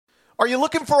Are you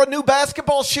looking for a new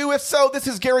basketball shoe? If so, this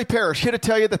is Gary Parrish here to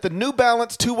tell you that the New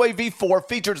Balance 2-Way V4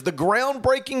 features the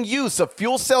groundbreaking use of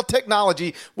fuel cell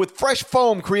technology with fresh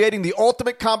foam, creating the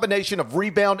ultimate combination of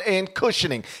rebound and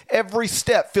cushioning. Every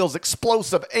step feels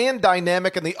explosive and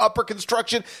dynamic, and the upper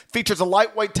construction features a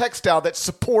lightweight textile that's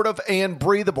supportive and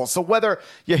breathable. So whether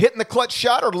you're hitting the clutch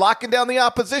shot or locking down the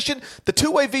opposition, the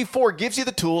 2-Way V4 gives you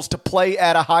the tools to play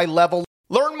at a high level.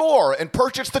 Learn more and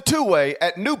purchase the 2-Way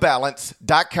at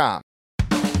newbalance.com.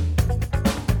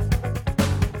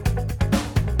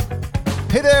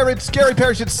 Hey there, it's Gary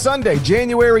Parrish. It's Sunday,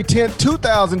 January 10th,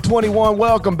 2021.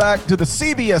 Welcome back to the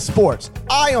CBS Sports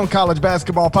Eye on College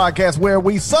Basketball podcast, where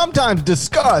we sometimes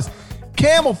discuss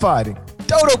camel fighting,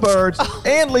 dodo birds,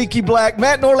 and leaky black.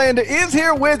 Matt Norlander is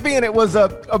here with me, and it was a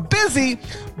busy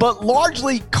but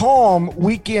largely calm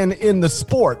weekend in the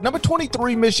sport. Number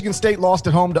 23, Michigan State lost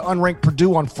at home to unranked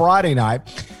Purdue on Friday night.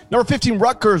 Number 15,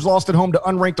 Rutgers lost at home to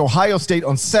unranked Ohio State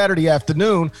on Saturday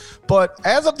afternoon. But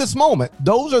as of this moment,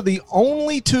 those are the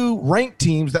only two ranked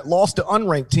teams that lost to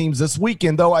unranked teams this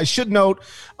weekend, though I should note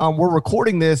we're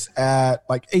recording this at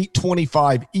like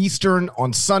 8:25 Eastern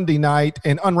on Sunday night,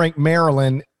 and unranked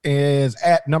Maryland is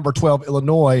at number 12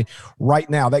 Illinois right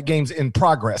now. That game's in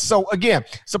progress. So again,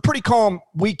 it's a pretty calm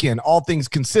weekend, all things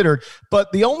considered,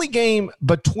 but the only game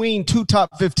between two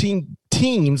top 15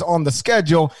 teams on the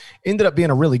schedule ended up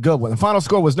being a really good one. The final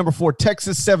score was number 4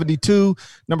 Texas 72,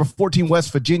 number 14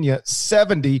 West Virginia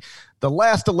 70. The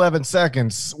last 11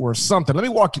 seconds were something. Let me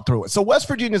walk you through it. So West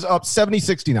Virginia's up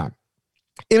 70-69.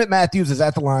 Emmett Matthews is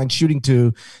at the line shooting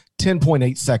 2.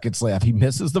 10.8 seconds left. He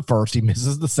misses the first. He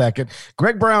misses the second.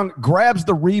 Greg Brown grabs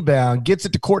the rebound, gets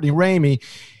it to Courtney Ramey.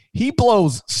 He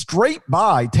blows straight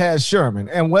by Taz Sherman,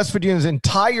 and West Virginia's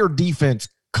entire defense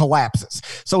collapses.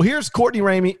 So here's Courtney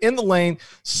Ramey in the lane,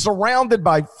 surrounded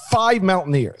by 5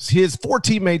 Mountaineers. His 4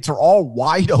 teammates are all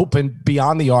wide open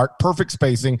beyond the arc, perfect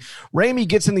spacing. Ramey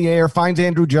gets in the air, finds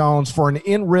Andrew Jones for an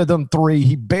in-rhythm 3.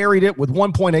 He buried it with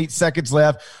 1.8 seconds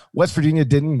left. West Virginia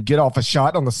didn't get off a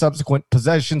shot on the subsequent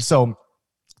possession, so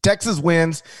Texas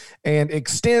wins and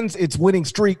extends its winning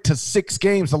streak to 6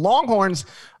 games. The Longhorns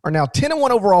are now 10-1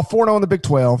 overall, 4-0 in the Big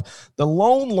 12. The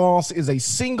lone loss is a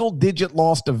single-digit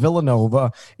loss to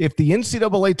Villanova. If the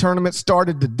NCAA tournament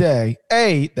started today,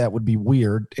 A, that would be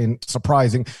weird and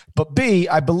surprising, but B,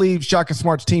 I believe Shaka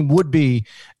Smart's team would be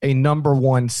a number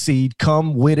 1 seed.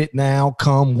 Come with it now.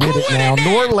 Come with it now.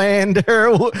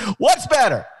 Norlander, what's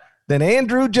better than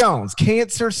Andrew Jones,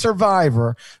 cancer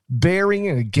survivor, burying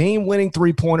a game-winning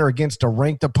three-pointer against a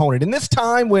ranked opponent? In this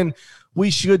time when we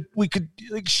could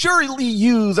surely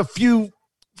use a few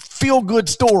feel-good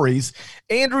stories,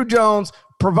 Andrew Jones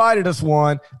provided us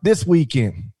one this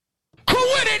weekend. Who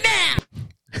with it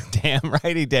now? Damn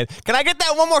right he did. Can I get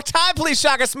that one more time, please,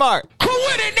 Shaka Smart? Who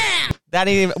with it now? That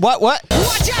ain't even what? What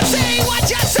you say? What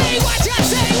you say? What you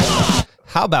say? What?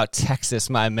 How about Texas,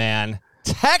 my man?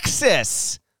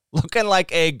 Texas! Looking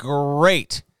like a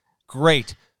great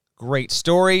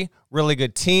story. Really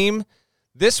good team.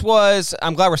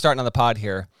 I'm glad we're starting on the pod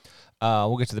here.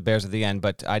 We'll get to the Bears at the end,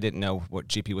 but I didn't know what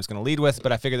GP was going to lead with,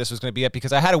 but I figured this was going to be it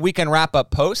because I had a weekend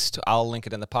wrap-up post. I'll link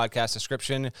it in the podcast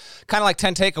description. Kind of like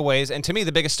 10 takeaways, and to me,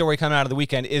 the biggest story coming out of the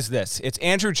weekend is this. It's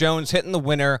Andrew Jones hitting the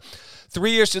winner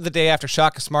 3 years to the day after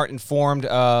Shaka Smart informed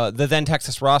the then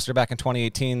Texas roster back in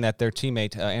 2018 that their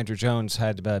teammate, Andrew Jones,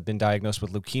 had been diagnosed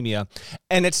with leukemia.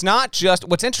 And it's not just,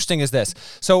 what's interesting is this.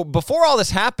 So before all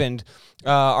this happened,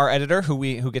 our editor,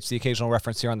 who gets the occasional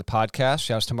reference here on the podcast,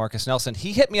 shouts to Marcus Nelson,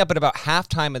 he hit me up at about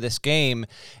halftime of this game,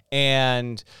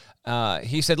 and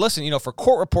he said, listen, for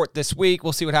court report this week,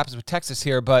 we'll see what happens with Texas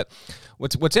here, but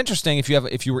what's interesting, if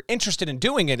you were interested in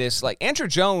doing it, is like Andrew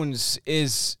Jones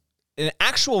is an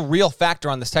actual real factor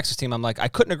on this Texas team. I'm like, I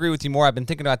couldn't agree with you more. I've been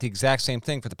thinking about the exact same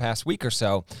thing for the past week or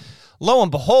so. Lo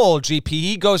and behold, GP,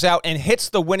 he goes out and hits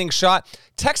the winning shot.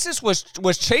 Texas was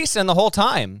chasing the whole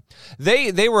time.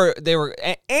 They were,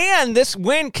 and this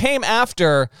win came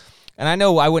after, and I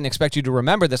know I wouldn't expect you to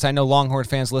remember this. I know Longhorn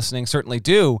fans listening certainly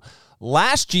do.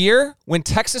 Last year, when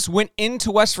Texas went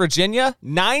into West Virginia,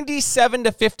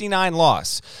 97-59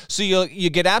 loss. So you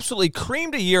get absolutely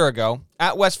creamed a year ago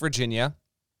at West Virginia.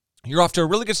 You're off to a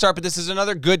really good start, but this is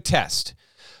another good test.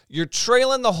 You're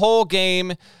trailing the whole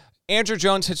game. Andrew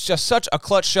Jones hits just such a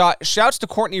clutch shot. Shouts to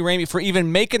Courtney Ramey for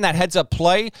even making that heads-up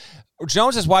play.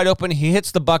 Jones is wide open. He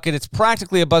hits the bucket. It's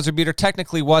practically a buzzer beater.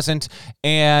 Technically wasn't.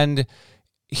 And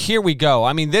here we go.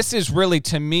 I mean, this is really,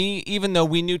 to me, even though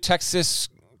we knew Texas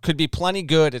could be plenty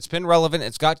good, it's been relevant,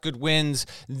 it's got good wins,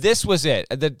 this was it.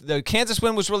 The Kansas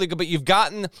win was really good, but you've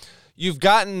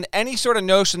gotten any sort of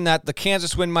notion that the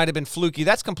Kansas win might have been fluky.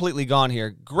 That's completely gone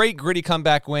here. Great, gritty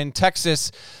comeback win.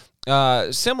 Texas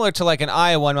similar to like an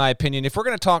Iowa, in my opinion. If we're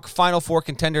going to talk Final Four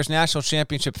contenders, national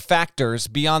championship factors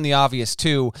beyond the obvious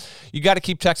two, you got to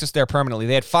keep Texas there permanently.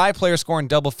 They had 5 players scoring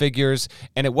double figures,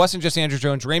 and it wasn't just Andrew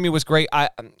Jones. Ramey was great. I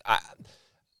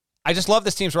just love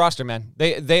this team's roster, man.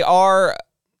 They're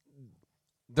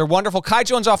wonderful. Kai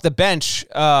Jones off the bench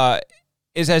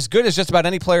is as good as just about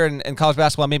any player in college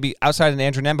basketball, maybe outside of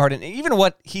Andrew Nembhard. And even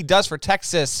what he does for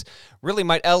Texas really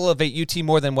might elevate UT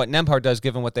more than what Nembhard does,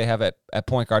 given what they have at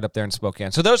point guard up there in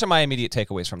Spokane. So those are my immediate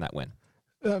takeaways from that win.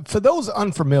 For those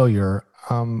unfamiliar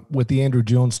with the Andrew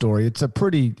Jones story, it's a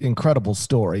pretty incredible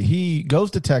story. He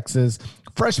goes to Texas.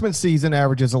 Freshman season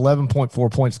averages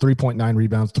 11.4 points, 3.9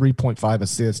 rebounds, 3.5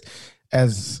 assists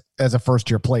as a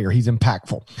first-year player. He's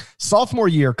impactful. Sophomore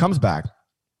year comes back,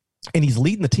 and he's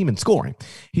leading the team in scoring.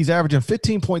 He's averaging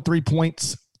 15.3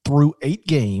 points through 8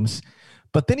 games,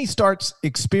 but then he starts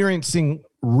experiencing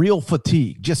real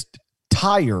fatigue, just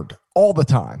tired all the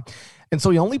time. And so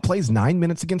he only plays 9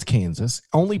 minutes against Kansas,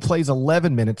 only plays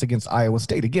 11 minutes against Iowa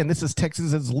State. Again, this is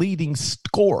Texas's leading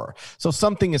scorer, so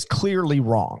something is clearly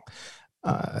wrong.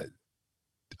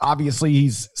 Obviously,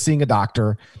 he's seeing a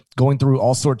doctor, going through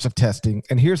all sorts of testing,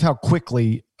 and here's how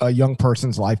quickly a young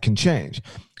person's life can change.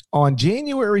 On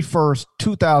January 1st,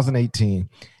 2018,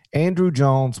 Andrew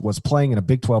Jones was playing in a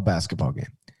Big 12 basketball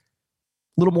game. A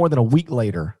little more than a week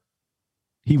later,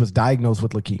 he was diagnosed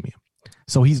with leukemia.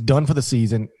 So he's done for the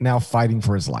season, now fighting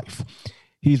for his life.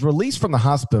 He's released from the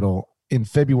hospital in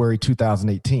February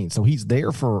 2018, so he's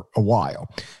there for a while.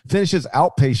 Finishes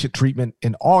outpatient treatment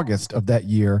in August of that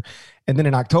year, and then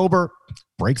in October,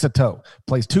 breaks a toe.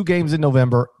 Plays 2 games in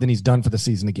November, then he's done for the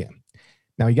season again.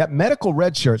 Now, he got medical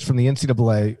red shirts from the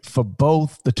NCAA for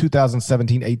both the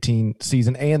 2017-18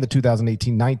 season and the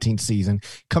 2018-19 season.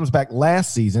 Comes back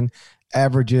last season,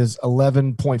 averages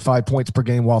 11.5 points per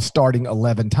game while starting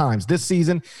 11 times. This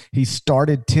season, he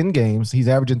started 10 games. He's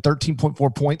averaging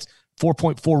 13.4 points,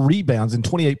 4.4 rebounds, and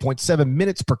 28.7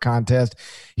 minutes per contest.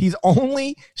 He's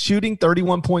only shooting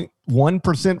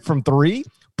 31.1% from 3,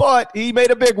 but he made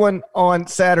a big one on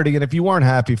Saturday. And if you weren't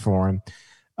happy for him,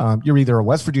 you're either a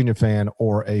West Virginia fan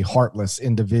or a heartless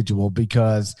individual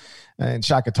because, and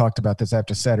Shaka talked about this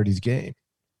after Saturday's game,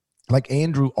 like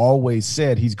Andrew always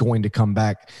said, he's going to come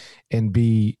back and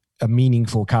be a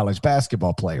meaningful college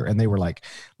basketball player. And they were like,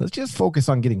 let's just focus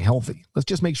on getting healthy. Let's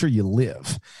just make sure you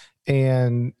live.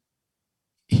 And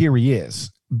here he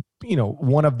is,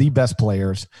 one of the best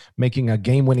players making a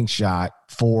game-winning shot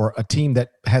for a team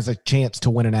that has a chance to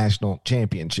win a national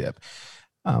championship.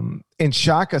 And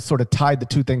Shaka sort of tied the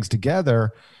two things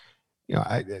together.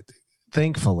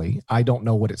 Thankfully, I don't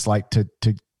know what it's like to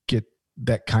get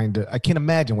that kind of, I can't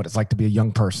imagine what it's like to be a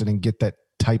young person and get that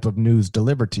type of news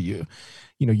delivered to you.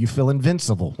 You feel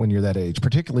invincible when you're that age,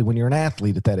 particularly when you're an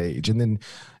athlete at that age. And then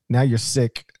now you're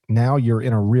sick. Now you're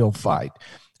in a real fight.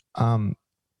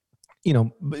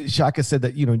 Shaka said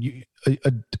that,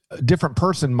 a different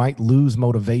person might lose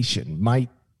motivation, might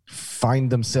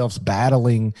find themselves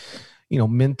battling,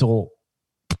 mental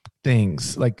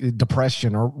things like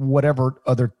depression or whatever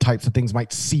other types of things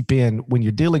might seep in when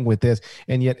you're dealing with this.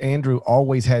 And yet Andrew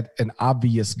always had an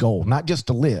obvious goal, not just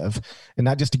to live and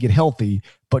not just to get healthy,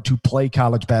 but to play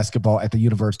college basketball at the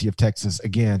University of Texas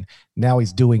again. Now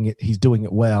he's doing it. He's doing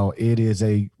it well. It is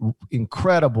a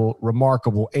incredible,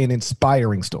 remarkable, and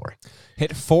inspiring story.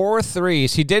 Hit 4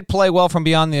 threes. He did play well from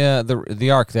beyond the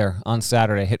arc there on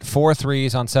Saturday. Hit 4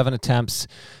 threes on 7 attempts.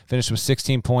 Finished with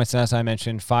 16 points. And as I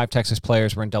mentioned, 5 Texas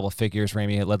players were in double figures.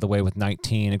 Ramey had led the way with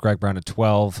 19, and Greg Brown at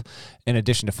 12, in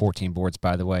addition to 14 boards,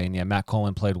 by the way. And yeah, Matt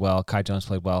Coleman played well. Kai Jones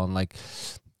played well. And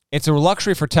it's a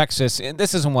luxury for Texas. And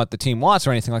this isn't what the team wants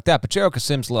or anything like that. But Jericho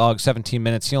Sims logged 17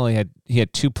 minutes. He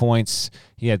had 2 points.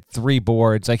 He had 3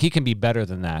 boards. He can be better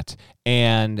than that.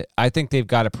 And I think they've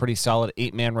got a pretty solid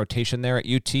 8-man rotation there at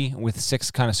UT with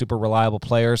 6 kind of super reliable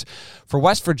players. For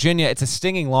West Virginia, it's a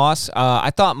stinging loss.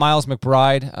 I thought Miles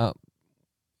McBride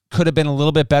could have been a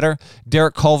little bit better.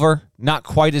 Derek Culver, not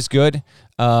quite as good.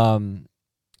 No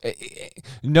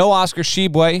Oscar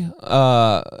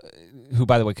Tshiebwe, who,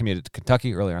 by the way, committed to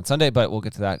Kentucky earlier on Sunday, but we'll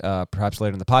get to that perhaps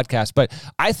later in the podcast. But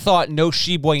I thought no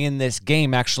Tshiebwe in this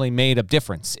game actually made a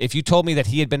difference. If you told me that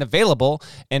he had been available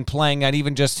and playing at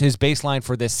even just his baseline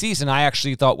for this season, I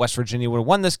actually thought West Virginia would have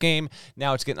won this game.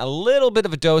 Now it's getting a little bit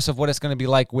of a dose of what it's going to be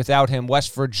like without him.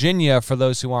 West Virginia, for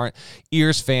those who aren't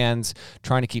Ears fans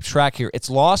trying to keep track here, it's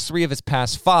lost 3 of its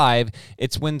past 5.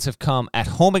 Its wins have come at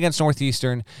home against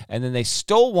Northeastern, and then they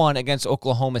stole one against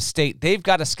Oklahoma State. They've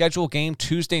got a scheduled game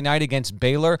Tuesday night against against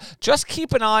Baylor. Just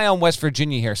keep an eye on West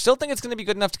Virginia here. Still think it's going to be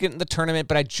good enough to get in the tournament,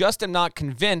 but I just am not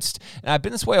convinced, and I've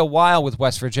been this way a while with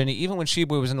West Virginia, even when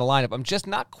Sheboy was in the lineup. I'm just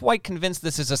not quite convinced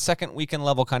this is a second weekend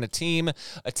level kind of team,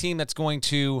 a team that's going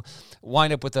to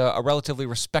wind up with a relatively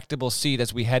respectable seed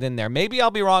as we head in there. Maybe I'll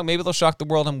be wrong. Maybe they'll shock the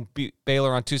world and beat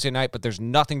Baylor on Tuesday night, but there's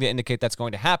nothing to indicate that's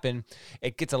going to happen.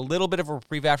 It gets a little bit of a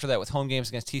reprieve after that with home games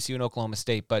against TCU and Oklahoma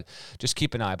State, but just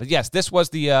keep an eye. But yes, this was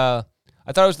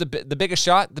I thought it was the biggest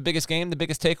shot, the biggest game, the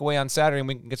biggest takeaway on Saturday, and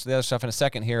we can get to the other stuff in a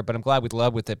second here, but I'm glad we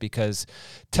led with it because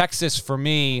Texas, for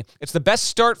me, it's the best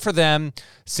start for them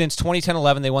since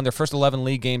 2010-11. They won their first 11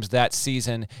 league games that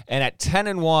season, and at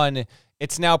 10-1,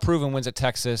 it's now proven wins at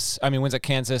Kansas,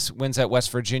 wins at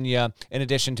West Virginia, in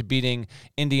addition to beating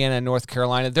Indiana and North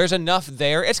Carolina. There's enough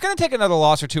there. It's going to take another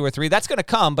loss or two or three. That's going to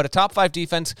come, but a top 5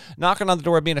 defense knocking on the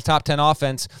door of being a top 10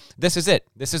 offense, this is it.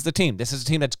 This is the team. This is a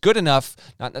team that's good enough,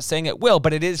 not saying it will,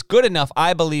 but it is good enough,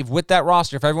 I believe, with that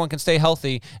roster. If everyone can stay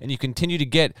healthy and you continue to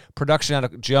get production out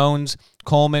of Jones,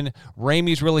 Coleman,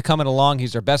 Ramey's really coming along.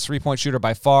 He's their best three-point shooter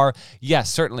by far. Yes,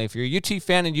 certainly. If you're a UT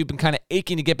fan and you've been kind of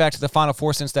aching to get back to the Final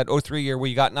Four since that 03 year where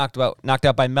you got knocked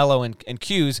out by Melo and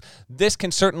Hughes, this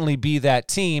can certainly be that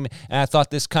team, and I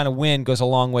thought this kind of win goes a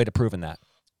long way to proving that.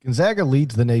 Gonzaga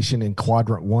leads the nation in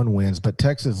quadrant 1 wins, but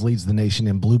Texas leads the nation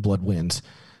in blue blood wins.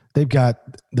 They've got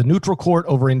the neutral court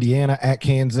over Indiana at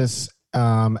Kansas,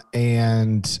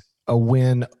 and a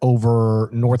win over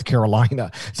North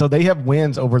Carolina. So they have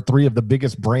wins over 3 of the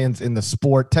biggest brands in the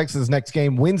sport. Texas' next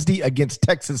game Wednesday against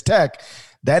Texas Tech.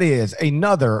 That is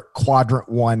another quadrant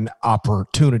 1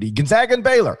 opportunity. Gonzaga and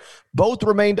Baylor both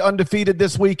remained undefeated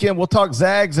this weekend. We'll talk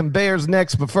Zags and Bears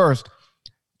next, but first,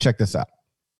 check this out.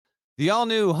 The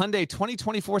all-new Hyundai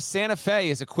 2024 Santa Fe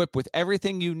is equipped with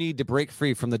everything you need to break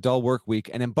free from the dull work week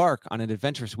and embark on an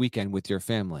adventurous weekend with your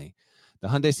family. The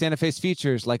Hyundai Santa Fe's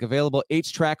features like available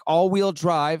H-Track all-wheel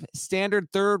drive, standard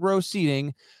third-row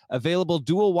seating, available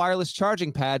dual wireless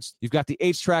charging pads. You've got the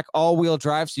H-Track all-wheel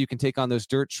drive so you can take on those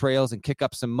dirt trails and kick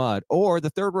up some mud. Or the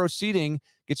third-row seating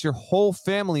gets your whole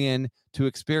family in to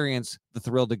experience the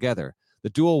thrill together.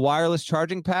 The dual wireless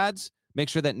charging pads make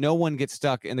sure that no one gets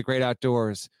stuck in the great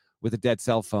outdoors with a dead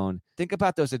cell phone. Think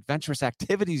about those adventurous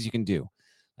activities you can do,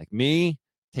 like me,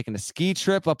 taking a ski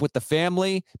trip up with the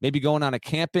family, maybe going on a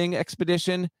camping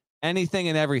expedition, anything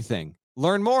and everything.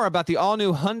 Learn more about the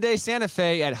all-new Hyundai Santa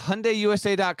Fe at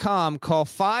HyundaiUSA.com. Call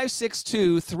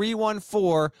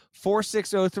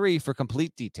 562-314-4603 for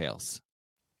complete details.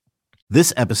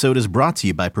 This episode is brought to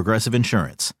you by Progressive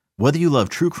Insurance. Whether you love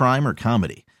true crime or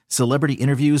comedy, celebrity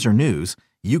interviews or news,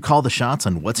 you call the shots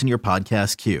on what's in your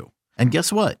podcast queue. And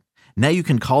guess what? Now you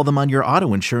can call them on your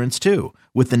auto insurance too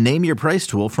with the Name Your Price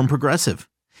tool from Progressive.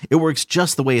 It works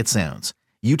just the way it sounds.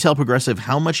 You tell Progressive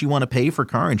how much you want to pay for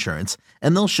car insurance,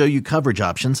 and they'll show you coverage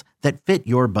options that fit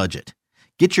your budget.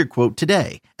 Get your quote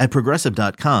today at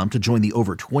Progressive.com to join the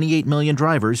over 28 million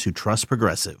drivers who trust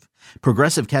Progressive.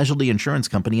 Progressive Casualty Insurance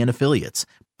Company and Affiliates.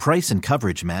 Price and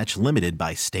coverage match limited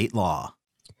by state law.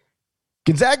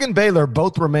 Gonzaga and Baylor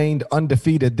both remained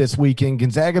undefeated this weekend.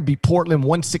 Gonzaga beat Portland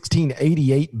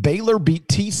 116-88. Baylor beat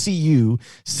TCU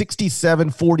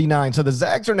 67-49. So the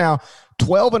Zags are now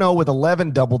 12-0 with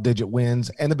 11 double-digit wins,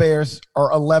 and the Bears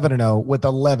are 11-0 with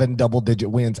 11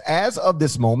 double-digit wins. As of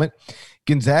this moment,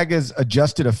 Gonzaga's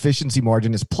adjusted efficiency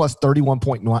margin is plus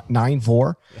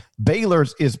 31.94.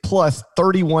 Baylor's is plus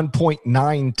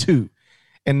 31.92.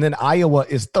 And then Iowa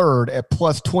is third at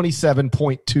plus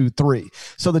 27.23.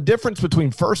 So the difference between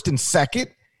first and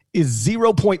second is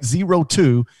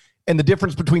 0.02, and the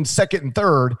difference between second and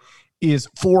third is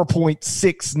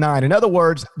 4.69. In other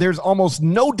words, there's almost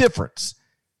no difference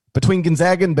between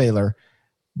Gonzaga and Baylor,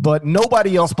 but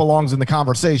nobody else belongs in the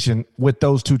conversation with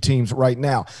those two teams right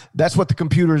now. That's what the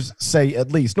computers say,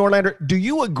 at least. Norlander, do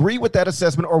you agree with that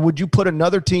assessment, or would you put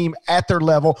another team at their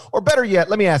level? Or better yet,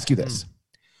 let me ask you this.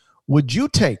 Would you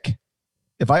take,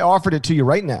 if I offered it to you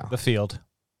right now, The field.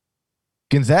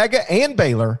 Gonzaga and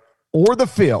Baylor or the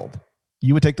field?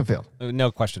 You would take the field.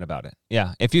 No question about it.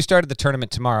 Yeah. If you started the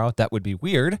tournament tomorrow, that would be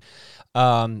weird.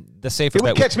 The safer it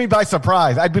would bet catch me by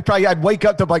surprise. I'd wake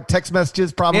up to like text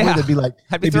messages probably. Yeah. They'd be like,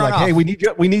 off. hey, we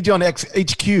need you on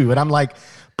HQ. And I'm like,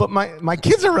 but my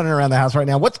kids are running around the house right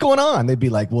now. What's going on? They'd be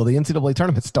like, well, the NCAA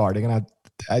tournament's starting. And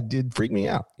I did freak me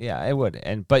out. Yeah, it would.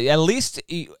 But at least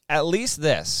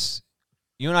this,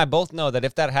 you and I both know that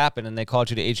if that happened and they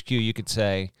called you to HQ, you could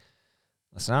say,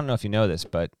 listen, I don't know if you know this,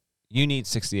 but you need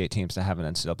 68 teams to have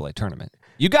an NCAA tournament.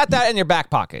 You got that in your back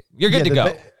pocket. You're good to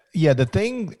go. The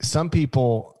thing some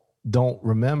people don't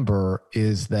remember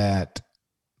is that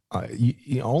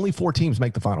only 4 teams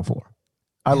make the Final Four.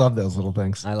 I love those little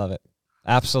things. I love it.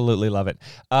 Absolutely love it.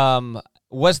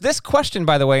 Was this question,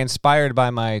 by the way, inspired by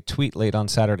my tweet late on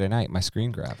Saturday night, my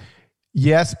screen grab?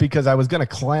 Yes, because I was going to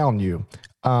clown you.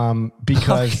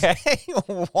 Because okay.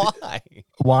 Why?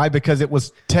 Why? Because it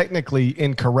was technically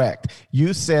incorrect.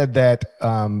 You said that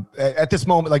at this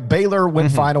moment, like Baylor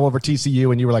went final over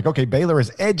TCU, and you were like, okay, Baylor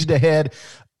is edged ahead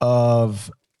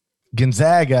of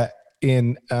Gonzaga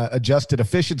in adjusted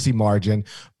efficiency margin,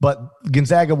 but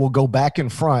Gonzaga will go back in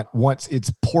front once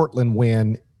its Portland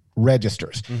win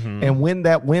registers. And when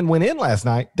that win went in last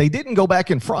night, they didn't go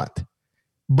back in front.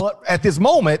 But at this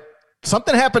moment,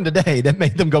 something happened today that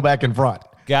made them go back in front.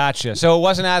 Gotcha. So it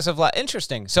wasn't as of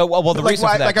interesting. So well, the reason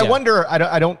for that, I wonder. I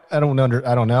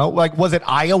don't know. Like, was it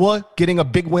Iowa getting a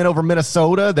big win over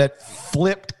Minnesota that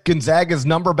flipped Gonzaga's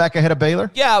number back ahead of Baylor?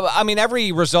 Yeah, I mean,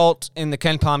 every result in the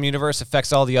Ken Pom universe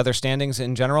affects all the other standings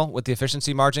in general with the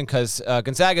efficiency margin, because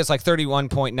Gonzaga is like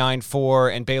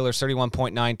 31.94 and Baylor's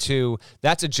 31.92.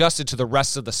 That's adjusted to the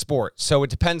rest of the sport. So it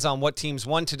depends on what teams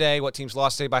won today, what teams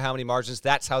lost today, by how many margins.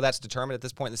 That's how that's determined at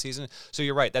this point in the season. So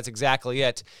you're right. That's exactly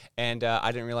it. And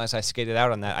I didn't realize I skated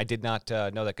out on that. I did not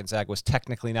know that Gonzaga was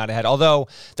technically not ahead. Although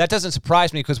that doesn't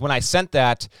surprise me, because when I sent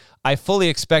that, I fully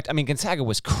expect, I mean, Gonzaga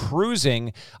was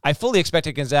cruising. I fully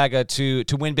expected Gonzaga to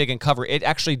win big and cover. It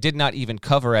actually did not even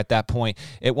cover at that point.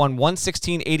 It won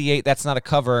 116-88. That's not a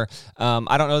cover.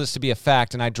 I don't know this to be a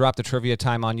fact, and I dropped the trivia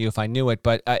time on you if I knew it,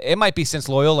 but it might be since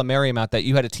Loyola Marymount that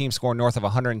you had a team score north of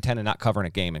 110 and not covering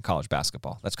a game in college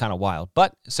basketball. That's kind of wild.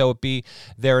 But so it be,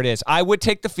 there it is. I would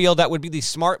take the field. That would be the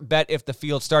smart bet if the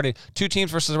field started. Two teams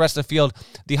versus the rest of the field.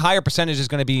 The higher percentage is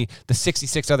going to be the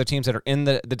 66 other teams that are in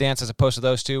the dance as opposed to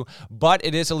those two. But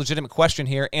it is a legitimate question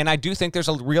here, and I do think there's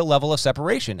a real level of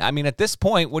separation. I mean, at this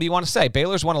point, what do you want to say?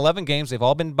 Baylor's won 11 games. They've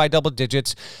all been by double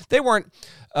digits. They weren't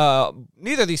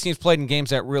neither of these teams played in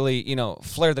games that really,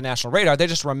 flared the national radar. They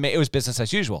just it was business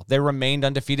as usual. They remained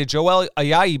undefeated. Joel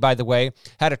Ayayi, by the way,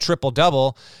 had a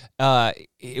triple-double.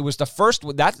 It was the first,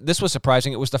 this was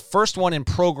surprising. It was the first one in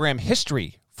program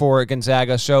history for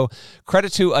Gonzaga. So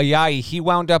credit to Ayayi. He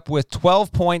wound up with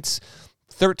 12 points,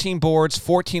 13 boards,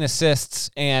 14 assists,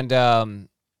 and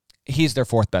he's their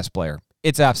fourth best player.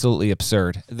 It's absolutely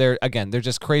absurd. They're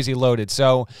just crazy loaded.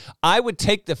 So I would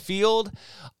take the field.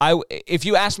 If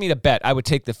you asked me to bet, I would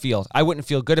take the field. I wouldn't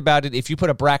feel good about it. If you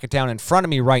put a bracket down in front of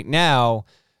me right now,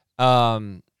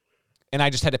 and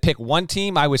I just had to pick one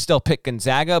team, I would still pick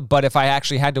Gonzaga. But if I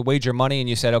actually had to wager money and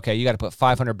you said, okay, you got to put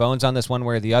 500 bones on this one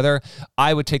way or the other,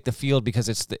 I would take the field because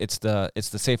it's the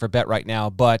safer bet right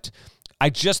now. But I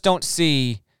just don't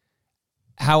see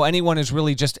how anyone is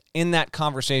really just in that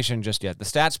conversation just yet. The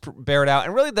stats bear it out,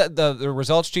 and really the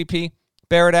results, GP,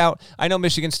 bear it out. I know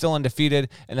Michigan's still undefeated,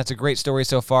 and that's a great story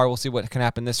so far. We'll see what can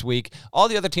happen this week. All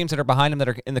the other teams that are behind them that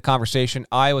are in the conversation,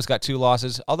 Iowa's got 2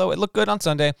 losses, although it looked good on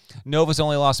Sunday. Nova's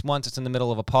only lost once. It's in the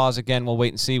middle of a pause again. We'll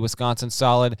wait and see. Wisconsin's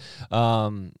solid.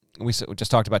 We just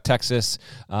talked about Texas.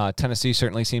 Tennessee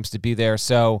certainly seems to be there.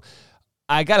 So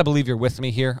I got to believe you're with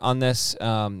me here on this.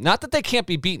 Not that they can't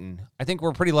be beaten. I think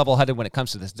we're pretty level-headed when it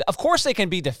comes to this. Of course they can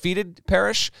be defeated,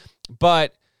 Parrish,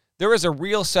 but there is a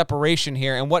real separation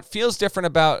here. And what feels different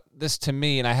about this to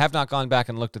me, and I have not gone back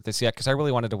and looked at this yet because I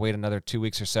really wanted to wait another 2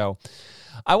 weeks or so.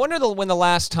 I wonder when the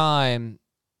last time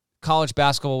college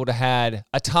basketball would have had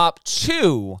a top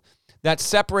 2 that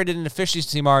separated an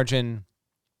efficiency margin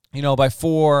by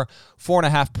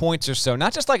 4.5 points or so.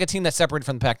 Not just like a team that's separated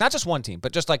from the pack, not just one team,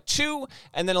 but just like 2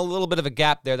 and then a little bit of a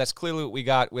gap there. That's clearly what we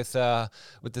got with the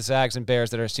Zags and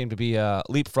Bears that seem to be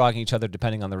leapfrogging each other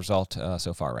depending on the result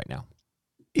so far right now.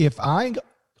 If I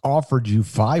offered you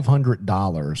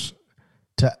 $500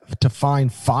 to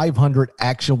find 500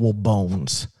 actual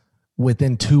bones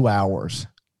within 2 hours,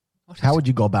 how would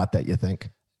you go about that, you think?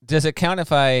 Does it count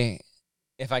if I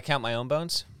count my own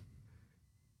bones?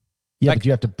 Yeah, but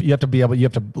you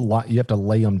have to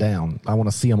lay them down. I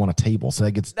want to see them on a table, so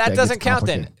that doesn't count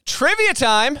then. Trivia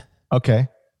time. Okay.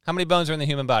 How many bones are in the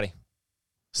human body?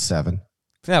 7.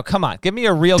 No, come on. Give me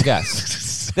a real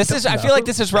guess. I feel like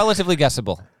this is relatively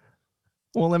guessable.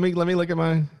 Well, let me look at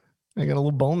I got a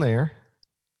little bone there.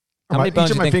 How many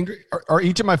bones? Are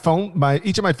each of my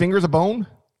fingers a bone?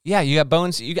 Yeah, you got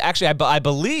bones. I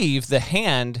believe the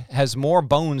hand has more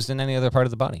bones than any other part of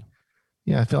the body.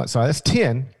 Yeah, I feel like so. That's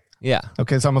 10. Yeah.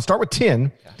 Okay, so I'm gonna start with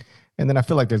 10, and then I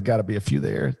feel like there's got to be a few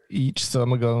there each. So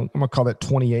I'm gonna call that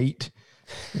 28.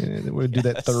 And we'll do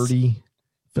that 30. I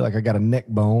feel like I got a neck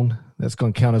bone. That's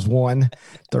gonna count as 1.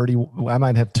 30. I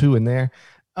might have 2 in there.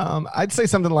 I'd say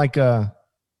something like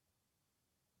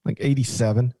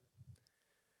 87.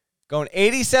 Going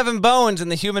 87 bones in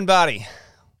the human body.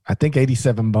 I think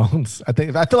 87 bones. I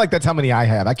feel like that's how many I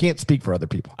have. I can't speak for other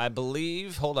people. I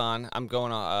believe. Hold on. I'm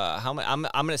going on. How many? I'm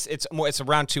gonna. It's more. It's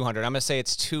around 200. I'm gonna say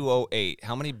it's 208.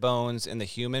 How many bones in the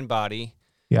human body?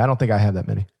 Yeah, I don't think I have that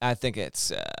many. I think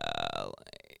it's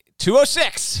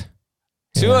 206.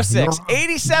 206.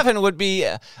 87 would be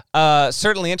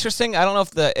certainly interesting. I don't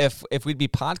know if we'd be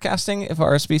podcasting if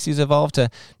our species evolved to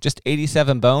just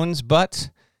 87 bones, but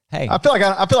hey, I feel like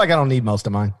I don't need most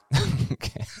of mine.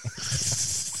 Okay.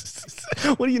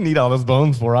 What do you need all those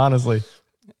bones for, honestly?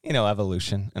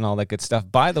 Evolution and all that good stuff.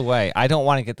 By the way, I don't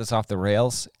want to get this off the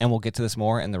rails, and we'll get to this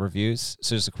more in the reviews.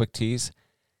 So just a quick tease.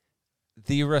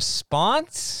 The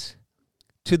response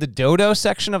to the dodo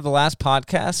section of the last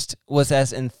podcast was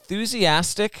as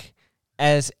enthusiastic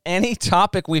as any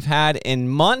topic we've had in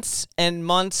months and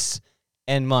months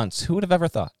and months. Who would have ever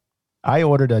thought? I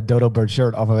ordered a dodo bird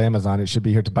shirt off of Amazon. It should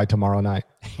be here by tomorrow night.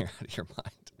 You're out of your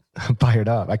mind. I'm fired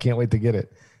up. I can't wait to get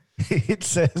it. It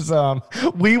says,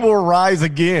 we will rise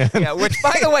again. Yeah, which,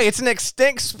 by the way, it's an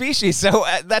extinct species, so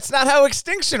that's not how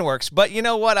extinction works. But you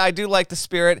know what? I do like the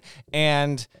spirit,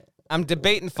 and I'm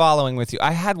debating following with you.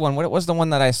 I had one. What was the one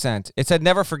that I sent? It said,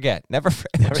 never forget. Never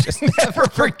forget.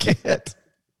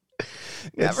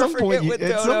 At some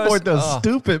point, those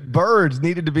stupid birds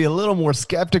needed to be a little more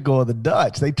skeptical of the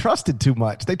Dutch. They trusted too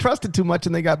much.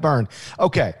 And they got burned.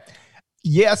 Okay.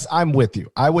 Yes, I'm with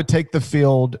you. I would take the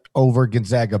field over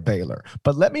Gonzaga Baylor.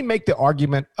 But let me make the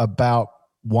argument about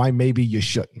why maybe you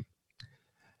shouldn't.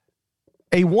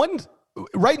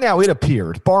 Right now, it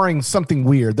appeared, barring something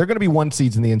weird, they're going to be 1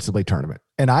 seeds in the NCAA tournament.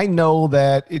 And I know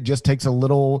that it just takes a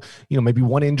little, maybe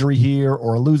one injury here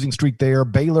or a losing streak there.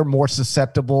 Baylor more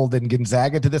susceptible than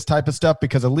Gonzaga to this type of stuff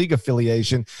because of league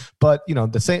affiliation. But,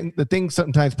 the thing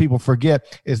sometimes people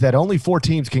forget is that only 4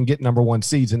 teams can get number 1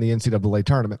 seeds in the NCAA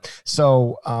tournament.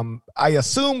 So I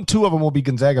assume 2 of them will be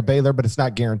Gonzaga Baylor, but it's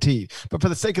not guaranteed. But for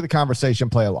the sake of the conversation,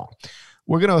 play along.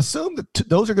 We're going to assume that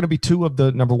those are going to be 2 of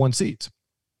the number 1 seeds.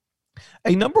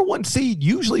 A number 1 seed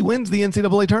usually wins the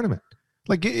NCAA tournament.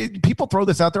 Like people throw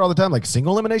this out there all the time, like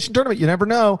single elimination tournament. You never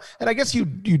know. And I guess you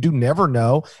do never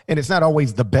know. And it's not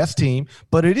always the best team,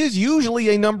 but it is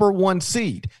usually a number 1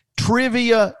 seed.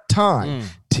 Trivia time.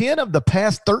 10 of the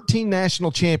past 13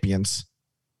 national champions,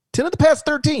 10 of the past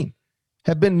 13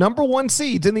 have been number 1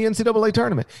 seeds in the NCAA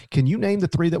tournament. Can you name the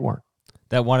 3 that weren't?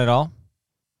 That won it all?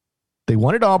 They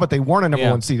won it all, but they weren't a number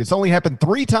 1 seed. It's only happened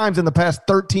 3 times in the past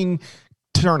 13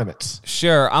 tournaments.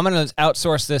 Sure. I'm going to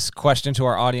outsource this question to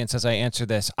our audience as I answer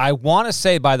this. I want to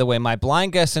say, by the way, my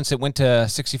blind guess, since it went to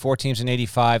 64 teams in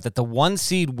 85, that the 1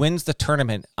 seed wins the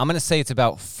tournament. I'm going to say it's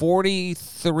about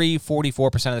 43,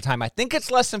 44% of the time. I think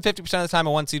it's less than 50% of the time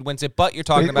a 1 seed wins it, but you're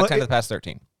talking about 10 of the past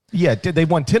 13. Yeah, they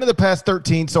won 10 of the past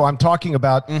 13, so I'm talking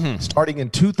about starting in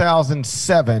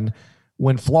 2007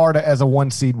 when Florida as a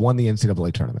 1 seed won the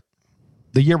NCAA tournament.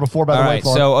 The year before, by the way.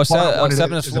 Florida, so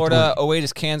 07 is Florida, 08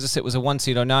 is Kansas, it was a 1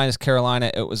 seed. 09 is Carolina,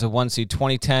 it was a 1 seed.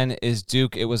 2010 is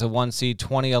Duke, it was a 1 seed.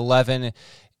 2011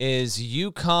 is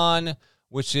UConn,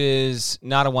 which is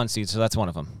not a 1 seed, so that's one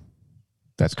of them.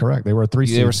 That's correct. They were a 3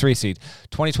 seed. They were 3 seed.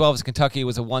 2012 is Kentucky, it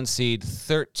was a 1 seed.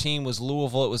 13 was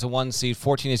Louisville, it was a 1 seed.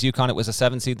 14 is UConn, it was a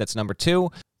 7 seed. That's number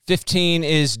 2. 15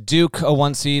 is Duke, a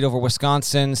 1 seed over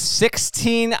Wisconsin.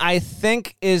 16, I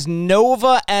think, is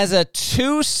Nova as a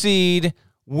 2 seed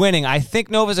winning. I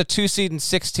think Nova's a 2 seed in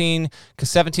 16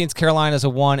 because 17 is Carolina's a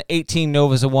 1, 18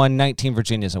 Nova's a 1, 19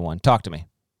 Virginia's a 1. Talk to me.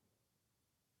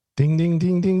 Ding, ding,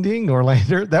 ding, ding, ding,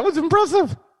 Norlander. That was impressive.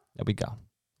 There we go.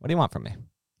 What do you want from me?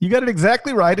 You got it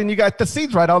exactly right, and you got the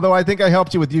seeds right, although I think I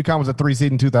helped you with UConn was a 3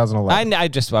 seed in 2011. I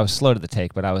was slow to the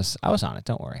take, but I was on it.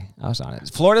 Don't worry. I was on it.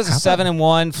 Florida's a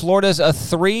 7-1. Florida's a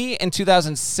 3 in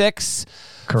 2006.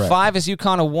 Correct. 5 is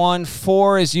UConn a 1.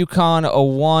 4 is UConn a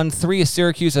 1. 3 is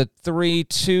Syracuse a 3.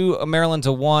 2 Maryland's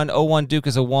a 1. 01 Duke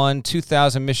is a 1.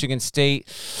 2000 Michigan State.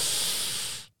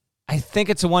 I think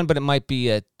it's a 1, but it might be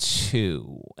a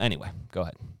 2. Anyway, go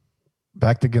ahead.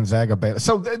 Back to Gonzaga Baylor.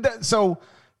 So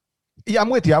yeah,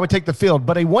 I'm with you. I would take the field,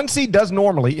 but a 1 seed does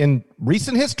normally, in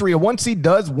recent history, a 1 seed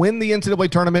does win the NCAA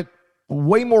tournament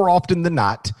way more often than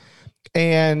not.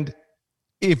 And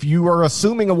if you are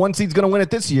assuming a 1 seed's going to win it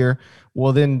this year,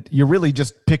 well, then you're really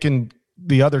just picking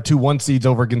the other 2 1 seeds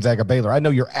over Gonzaga Baylor. I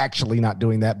know you're actually not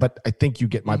doing that, but I think you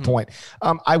get my point.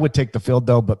 I would take the field,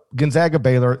 though, but Gonzaga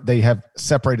Baylor, they have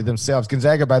separated themselves.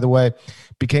 Gonzaga, by the way,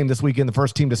 became this weekend the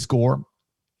first team to score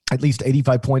at least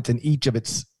 85 points in each of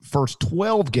its first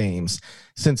 12 games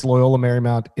since Loyola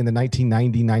Marymount in the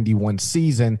 1990-91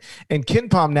 season. And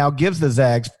KenPom now gives the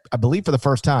Zags, I believe for the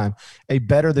first time, a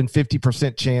better than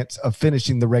 50% chance of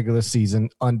finishing the regular season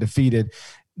undefeated.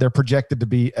 they're projected to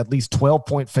be at least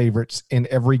 12-point favorites in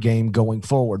every game going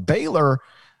forward. Baylor,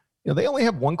 they only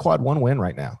have one quad one win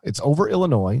right now. It's over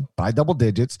Illinois by double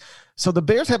digits. So the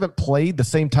Bears haven't played the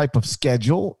same type of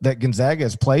schedule that Gonzaga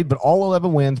has played, but all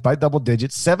 11 wins by double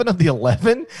digits. 7 of the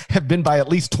 11 have been by at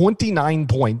least 29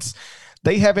 points.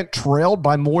 They haven't trailed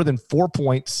by more than 4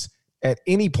 points at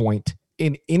any point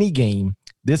in any game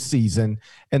this season.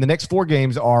 And the next 4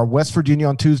 games are West Virginia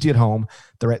on Tuesday at home.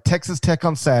 They're at Texas Tech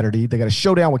on Saturday. They got a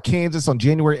showdown with Kansas on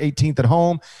January 18th at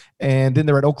home. And then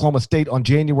they're at Oklahoma State on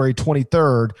January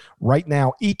 23rd. Right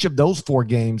now, each of those 4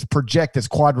 games project as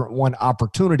quadrant 1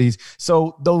 opportunities.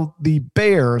 So though the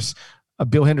Bears,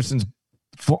 Bill Henderson's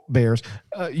Bears,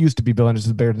 used to be Bill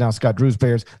Henderson's Bears, now Scott Drew's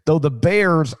Bears, though the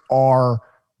Bears are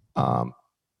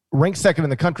ranked second in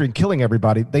the country and killing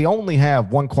everybody, they only have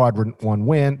one quadrant 1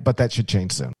 win, but that should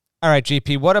change soon. All right,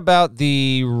 GP, what about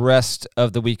the rest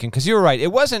of the weekend? Because you were right.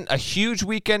 It wasn't a huge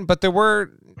weekend, but there are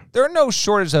no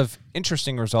shortage of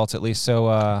interesting results, at least.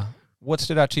 So what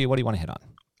stood out to you? What do you want to hit on?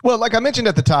 Well, like I mentioned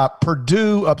at the top,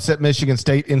 Purdue upset Michigan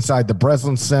State inside the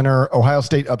Breslin Center. Ohio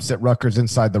State upset Rutgers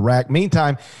inside the RAC.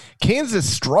 Meantime, Kansas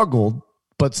struggled,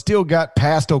 but still got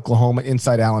past Oklahoma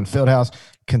inside Allen Fieldhouse.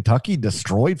 Kentucky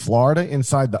destroyed Florida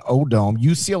inside the O-Dome.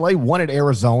 UCLA won at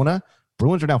Arizona.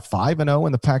 Bruins are now 5-0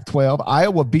 in the Pac-12.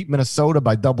 Iowa beat Minnesota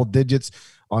by double digits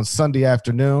on Sunday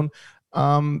afternoon.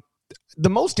 The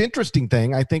most interesting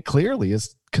thing, I think, clearly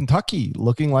is Kentucky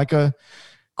looking like a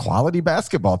quality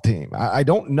basketball team. I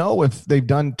don't know if they've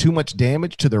done too much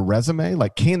damage to their resume.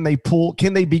 Like, can they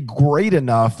be great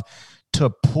enough to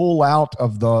pull out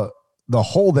of the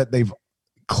hole that they've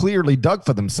clearly dug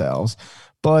for themselves?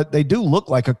 But they do look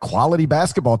like a quality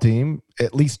basketball team,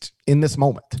 at least in this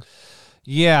moment.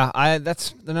 Yeah,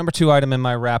 that's the number 2 item in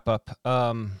my wrap-up.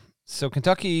 So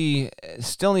Kentucky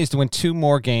still needs to win 2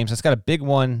 more games. It's got a big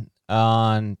one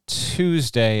on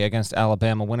Tuesday against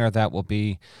Alabama. Winner of that will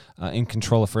be in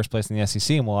control of first place in the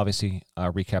SEC, and we'll obviously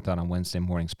recap that on Wednesday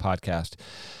morning's podcast.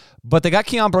 But they got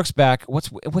Keon Brooks back.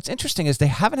 What's interesting is they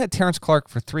haven't had Terrence Clark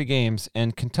for 3 games,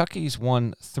 and Kentucky's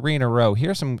won 3 in a row.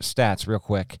 Here's some stats real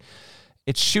quick.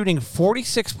 It's shooting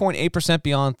 46.8%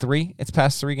 beyond 3 its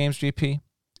past 3 games, GP.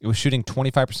 It was shooting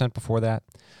 25% before that.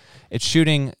 It's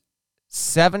shooting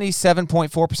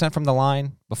 77.4% from the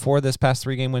line. Before this past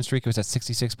 3-game win streak, it was at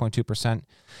 66.2%.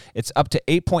 It's up to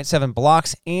 8.7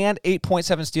 blocks and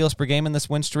 8.7 steals per game in this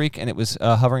win streak, and it was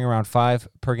hovering around 5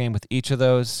 per game with each of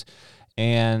those.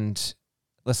 And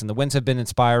listen, the wins have been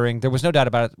inspiring. There was no doubt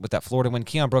about it with that Florida win.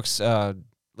 Keon Brooks,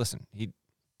 listen,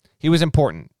 he was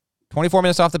important. 24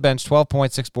 minutes off the bench, 12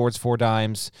 points, 6 boards, 4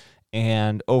 dimes,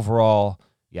 and overall,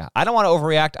 yeah, I don't want to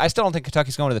overreact. I still don't think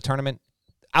Kentucky's going to the tournament.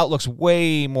 Outlook's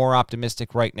way more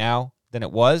optimistic right now than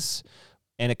it was,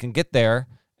 and it can get there,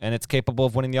 and it's capable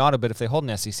of winning the auto bid if they hold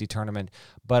an SEC tournament,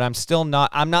 but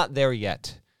I'm not there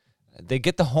yet. They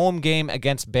get the home game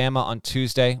against Bama on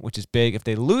Tuesday, which is big. If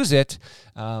they lose it,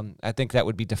 I think that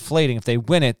would be deflating. If they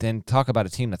win it, then talk about a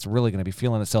team that's really going to be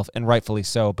feeling itself, and rightfully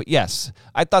so. But yes,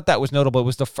 I thought that was notable.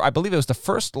 I believe it was the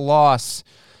first loss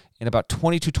in about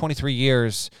 22, 23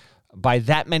 years by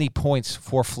that many points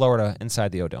for Florida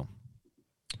inside the O-Dome.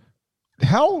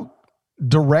 How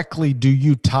directly do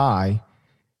you tie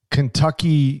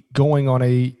Kentucky going on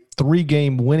a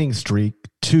 3-game winning streak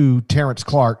to Terrence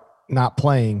Clark not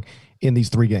playing in these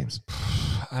 3 games?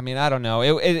 I mean, I don't know.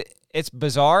 It's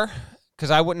bizarre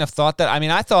because I wouldn't have thought that. I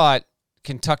mean, I thought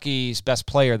Kentucky's best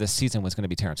player this season was going to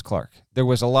be Terrence Clark. There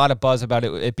was a lot of buzz about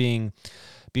it being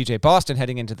B.J. Boston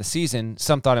heading into the season.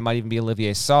 Some thought it might even be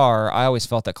Olivier Sarr. I always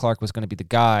felt that Clark was going to be the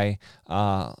guy.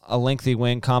 A lengthy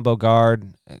wing, combo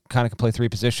guard, kind of can play 3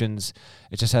 positions.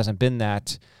 It just hasn't been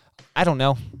that. I don't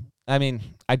know. I mean,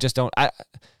 I just don't.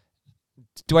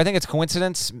 Do I think it's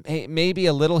coincidence? Maybe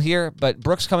a little here, but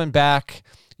Brooks coming back.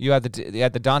 You had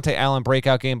the Dante Allen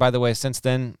breakout game, by the way. Since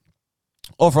then,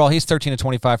 overall, he's 13 of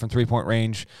 25 from 3-point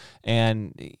range,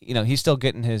 and he's still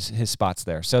getting his spots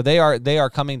there. So they are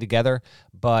coming together,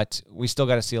 but we still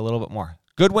got to see a little bit more.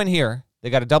 Good win here. They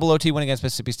got a double OT win against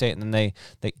Mississippi State, and then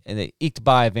they eked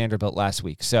by Vanderbilt last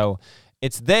week. So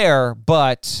it's there,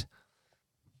 but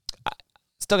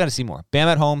still got to see more.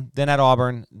 Bama at home, then at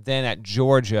Auburn, then at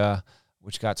Georgia,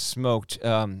 which got smoked.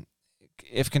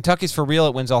 If Kentucky's for real,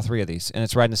 it wins all 3 of these, and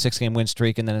it's riding a 6-game win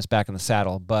streak, and then it's back in the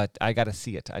saddle. But I got to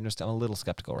see it. I'm a little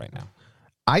skeptical right now.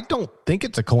 I don't think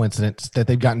it's a coincidence that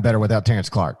they've gotten better without Terrence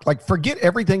Clark. Like, forget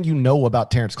everything you know about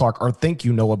Terrence Clark or think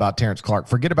you know about Terrence Clark.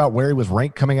 Forget about where he was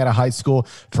ranked coming out of high school.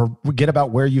 Forget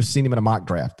about where you've seen him in a mock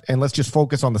draft. And let's just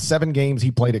focus on the 7 games he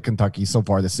played at Kentucky so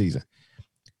far this season.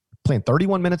 Playing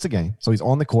 31 minutes a game, so he's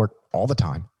on the court all the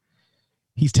time.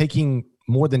 He's taking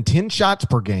more than 10 shots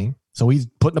per game, So he's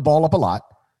putting the ball up a lot,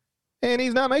 and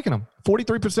he's not making them.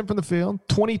 43% from the field,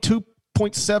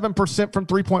 22.7% from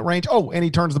three-point range. Oh, and he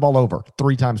turns the ball over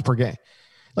 3 times per game.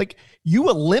 Like, you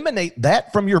eliminate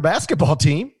that from your basketball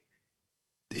team,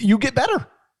 you get better.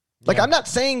 Like, I'm not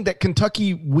saying that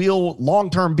Kentucky will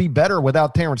long-term be better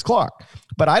without Terrence Clark,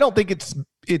 but I don't think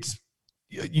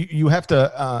you have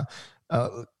to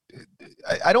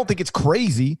I don't think it's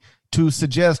crazy to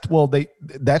suggest, well,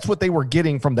 that's what they were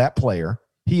getting from that player.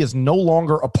 He is no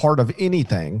longer a part of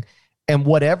anything, and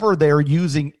whatever they're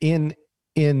using in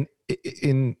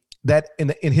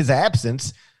his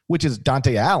absence, which is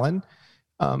Dante Allen,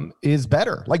 is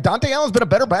better. Like, Dante Allen's been a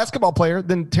better basketball player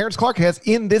than Terrence Clark has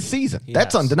in this season.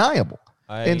 That's undeniable.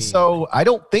 And so I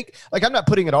don't think, like, I'm not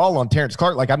putting it all on Terrence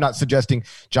Clark. Like, I'm not suggesting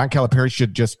John Calipari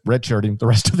should just redshirt him the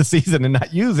rest of the season and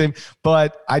not use him.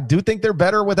 But I do think they're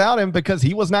better without him because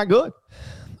he was not good.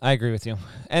 I agree with you.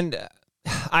 And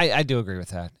I do agree with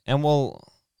that. And we'll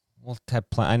have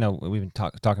I know we've been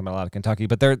talking about a lot of Kentucky,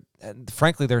 but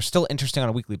frankly, they're still interesting on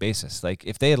a weekly basis. Like,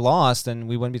 if they had lost, then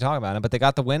we wouldn't be talking about it. But they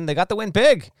got the win. They got the win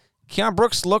big. Keon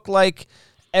Brooks looked like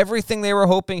everything they were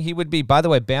hoping he would be. By the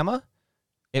way, Bama,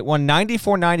 it won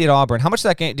 94-90 at Auburn. How much of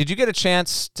that game? Did you get a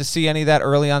chance to see any of that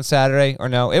early on Saturday or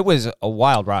no? It was a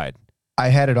wild ride. I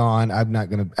had it on. I'm not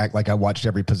going to act like I watched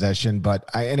every possession,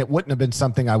 and it wouldn't have been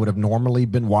something I would have normally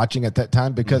been watching at that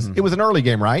time because it was an early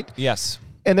game, right? Yes.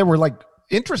 And there were like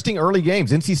interesting early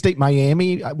games. NC State,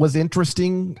 Miami was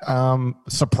interesting.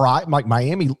 Surprise, like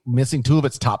Miami missing 2 of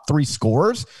its top 3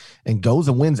 scorers and goes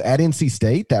and wins at NC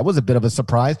State. That was a bit of a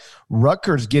surprise.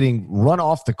 Rutgers getting run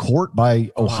off the court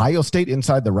by Ohio State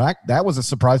inside the rack. That was a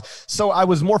surprise. So I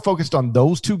was more focused on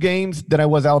those 2 games than I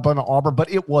was Alabama Auburn,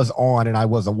 but it was on, and I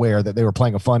was aware that they were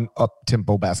playing a fun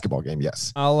up-tempo basketball game.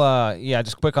 Yes. I'll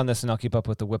just quick on this, and I'll keep up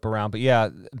with the whip around. But yeah,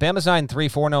 Bama's 9-3,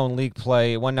 4-0 in league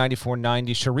play,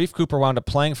 194-90. Sharif Cooper wound up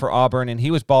playing for Auburn, and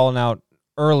he was balling out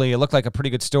early. It looked like a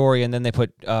pretty good story, and then they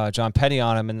put John Petty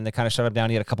on him, and then they kind of shut him down.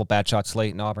 He had a couple bad shots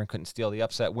late, and Auburn couldn't steal the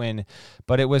upset win.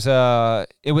 But it was a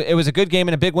good game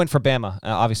and a big win for Bama.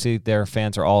 Obviously, their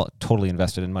fans are all totally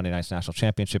invested in Monday night's national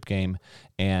championship game,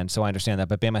 and so I understand that.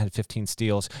 But Bama had 15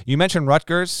 steals. You mentioned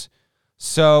Rutgers.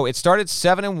 So it started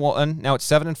 7-1. Now it's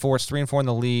 7-4. It's 3-4 in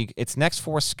the league. Its next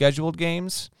 4 scheduled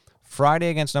games: Friday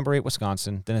against number 8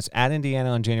 Wisconsin. Then it's at Indiana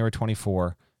on January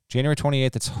 24. January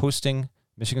 28th, it's hosting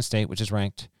Michigan State, which is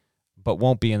ranked, but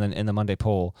won't be in the Monday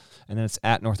poll. And then it's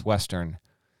at Northwestern.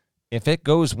 If it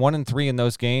goes 1-3 in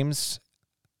those games,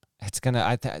 it's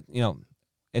gonna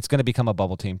become a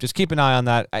bubble team. Just keep an eye on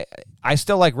that. I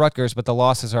still like Rutgers, but the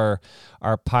losses are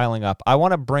piling up. I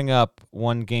want to bring up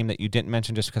one game that you didn't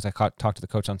mention just because I talked to the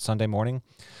coach on Sunday morning.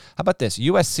 How about this?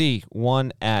 USC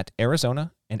won at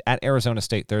Arizona and at Arizona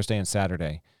State Thursday and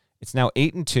Saturday. It's now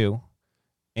 8-2.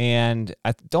 And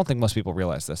I don't think most people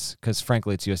realize this because,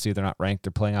 frankly, it's USC. They're not ranked.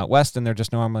 They're playing out west, and they're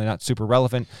just normally not super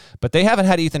relevant. But they haven't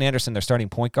had Ethan Anderson, their starting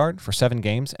point guard, for 7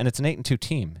 games, and it's an 8-2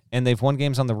 team. And they've won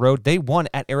games on the road. They won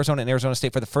at Arizona and Arizona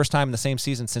State for the first time in the same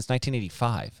season since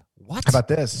 1985. What? How about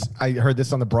this? I heard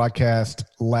this on the broadcast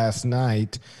last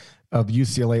night of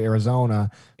UCLA,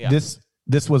 Arizona. Yeah.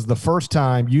 This was the first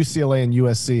time UCLA and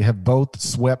USC have both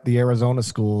swept the Arizona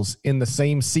schools in the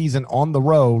same season on the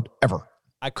road ever.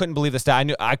 I couldn't believe the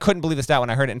stat. I couldn't believe the stat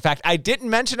when I heard it. In fact, I didn't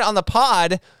mention it on the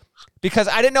pod because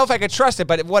I didn't know if I could trust it,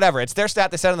 but whatever. It's their stat.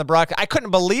 They said on the broadcast. I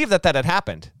couldn't believe that had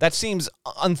happened. That seems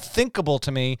unthinkable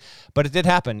to me, but it did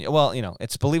happen. Well,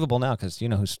 it's believable now because you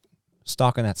know who's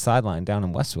stalking that sideline down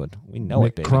in Westwood. We know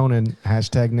it, baby. Cronin,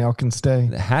 #Nell can stay.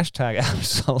 The hashtag,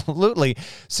 absolutely.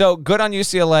 So good on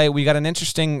UCLA. We got an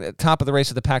interesting top of the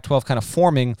race of the Pac-12 kind of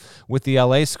forming with the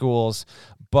LA schools,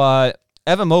 but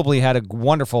Evan Mobley had a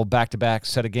wonderful back-to-back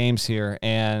set of games here,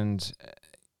 and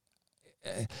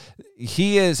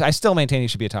I still maintain he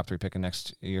should be a top 3 pick in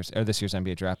this year's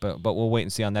NBA draft, but we'll wait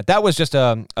and see on that. That was just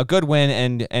a good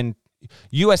win, and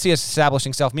USC is establishing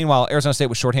itself. Meanwhile, Arizona State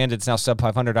was shorthanded. It's now sub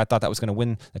 500. I thought that was going to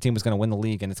win. The team was going to win the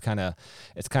league, and it's kind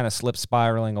of slipped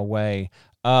spiraling away.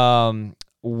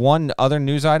 One other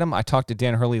news item, I talked to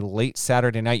Dan Hurley late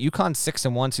Saturday night. UConn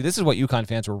 6-1. See, this is what UConn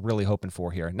fans were really hoping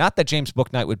for here. Not that James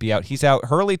Bouknight would be out. He's out.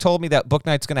 Hurley told me that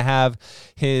Bouknight's going to have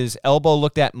his elbow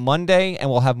looked at Monday, and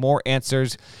we'll have more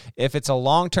answers. If it's a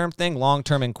long-term thing,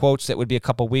 long-term in quotes, it would be a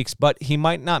couple weeks, but he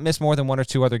might not miss more than 1 or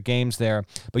 2 other games there.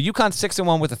 But UConn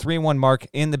 6-1 with a 3-1 mark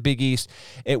in the Big East.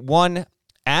 It won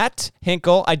at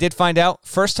Hinkle. I did find out,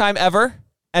 first time ever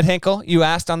at Hinkle. You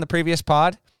asked on the previous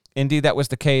pod. Indeed, that was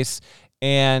the case.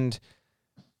 And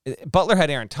Butler had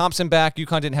Aaron Thompson back.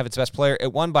 UConn didn't have its best player.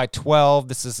 It won by 12.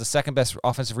 This is the second best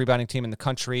offensive rebounding team in the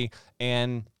country.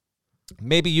 And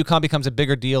Maybe UConn becomes a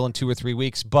bigger deal in 2 or 3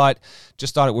 weeks, but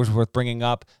just thought it was worth bringing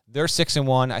up. They're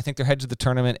 6-1. I think they're headed to the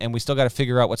tournament, and we still got to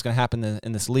figure out what's going to happen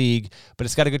in this league. But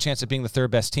it's got a good chance of being the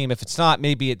third best team. If it's not,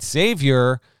 maybe it's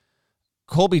Xavier.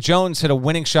 Colby Jones hit a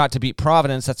winning shot to beat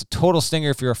Providence. That's a total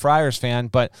stinger if you're a Friars fan.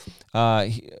 But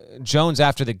Jones,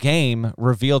 after the game,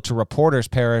 revealed to reporters,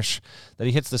 Parrish, that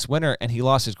he hits this winner, and he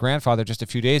lost his grandfather just a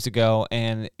few days ago,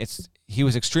 and he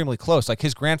was extremely close. Like,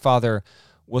 his grandfather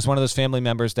was one of those family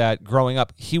members that, growing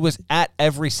up, he was at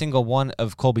every single one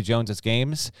of Colby Jones's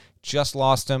games. Just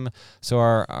lost him. So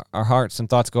our hearts and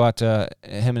thoughts go out to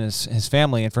him and his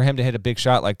family. And for him to hit a big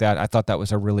shot like that, I thought that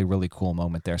was a really, really cool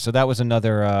moment there. So that was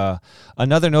another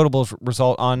notable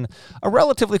result on a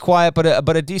relatively quiet but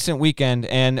a decent weekend.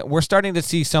 And we're starting to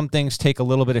see some things take a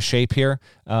little bit of shape here.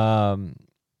 I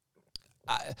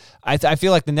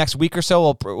feel like the next week or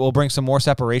so will bring some more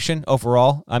separation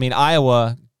overall. I mean,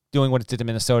 Iowa doing what it did to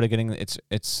Minnesota, getting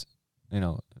its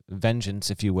vengeance,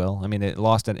 if you will. I mean, it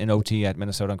lost in OT at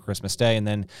Minnesota on Christmas Day, and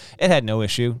then it had no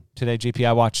issue today. GP,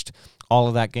 I watched all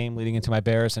of that game leading into my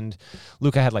Bears, and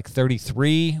Luka had like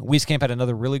 33. Wieskamp had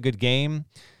another really good game,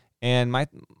 and my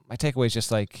takeaway is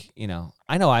just like,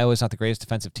 I know Iowa's not the greatest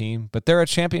defensive team, but they're a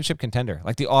championship contender.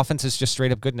 Like, the offense is just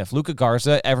straight up good enough. Luka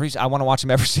Garza, I want to watch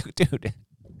him every single dude.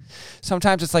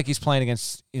 Sometimes it's like he's playing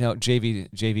against,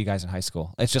 JV guys in high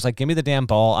school. It's just like, give me the damn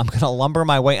ball. I'm going to lumber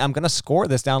my way. I'm going to score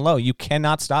this down low. You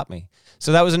cannot stop me.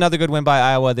 So that was another good win by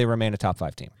Iowa. They remain a top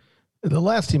 5 team. The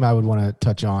last team I would want to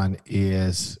touch on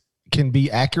can be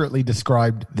accurately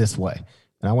described this way.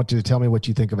 And I want you to tell me what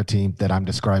you think of a team that I'm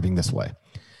describing this way.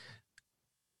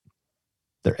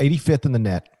 They're 85th in the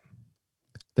net.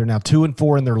 They're now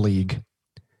 2-4 in their league.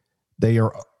 They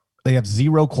have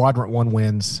 0 quadrant 1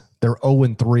 wins. They're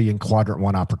 0-3 in quadrant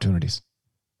 1 opportunities.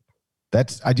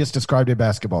 I just described a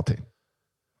basketball team.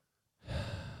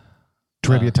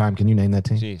 Trivia time. Can you name that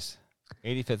team? Jeez.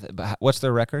 85th. What's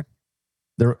their record?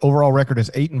 Their overall record is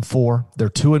 8-4. They're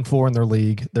 2-4 in their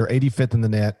league. They're 85th in the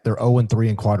net. They're 0-3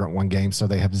 in quadrant 1 games, so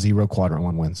they have 0 quadrant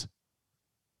 1 wins.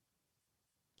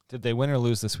 Did they win or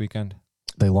lose this weekend?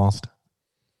 They lost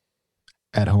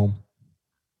at home.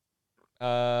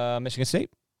 Michigan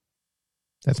State.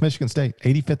 That's Michigan State.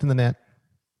 85th in the net.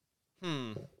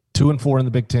 2-4 in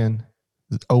the Big Ten.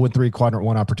 0-3 quadrant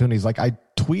 1 opportunities. Like, I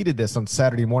tweeted this on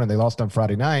Saturday morning. They lost on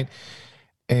Friday night.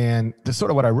 And this is sort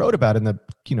of what I wrote about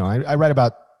I write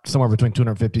about somewhere between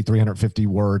 250, 350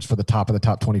 words for the top of the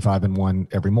top 25 in one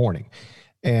every morning.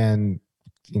 And,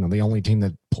 the only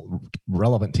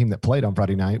relevant team that played on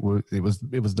Friday night, it was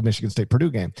the Michigan State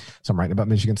Purdue game. So I'm writing about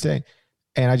Michigan State.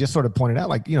 And I just sort of pointed out,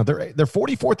 they're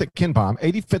 44th at KenPom,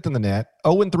 85th in the net,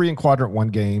 0-3 in quadrant 1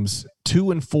 games,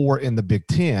 2-4 in the Big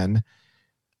Ten.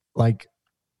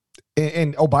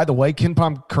 And oh, by the way,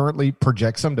 KenPom currently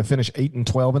projects them to finish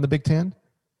 8-12 in the Big Ten.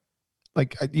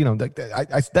 That's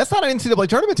not an NCAA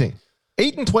tournament team.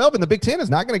 8-12 in the Big Ten is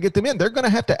not going to get them in. They're going to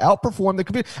have to outperform the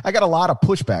computer. I got a lot of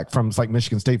pushback from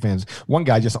Michigan State fans. One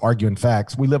guy just arguing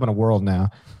facts. We live in a world now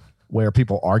where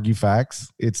people argue facts.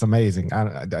 It's amazing.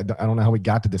 I don't know how we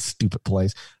got to this stupid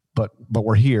place, but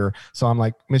we're here. So I'm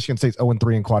like, Michigan State's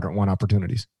 0-3 in quadrant 1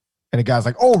 opportunities. And the guy's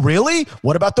like, oh, really?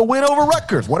 What about the win over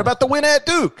Rutgers? What about the win at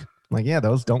Duke? I'm like, yeah,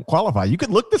 those don't qualify. You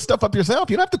can look this stuff up yourself.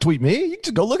 You don't have to tweet me. You can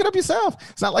just go look it up yourself.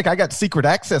 It's not like I got secret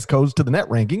access codes to the net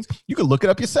rankings. You can look it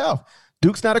up yourself.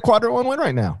 Duke's not a quadrant 1 win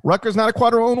right now. Rutgers not a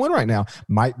quadrant 1 win right now.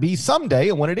 Might be someday,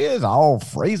 and when it is, I'll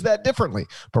phrase that differently.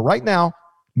 But right now,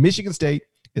 Michigan State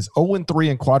is 0-3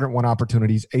 in quadrant 1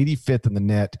 opportunities, 85th in the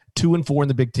net, 2-4 in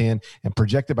the Big Ten, and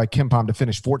projected by KenPom to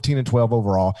finish 14-12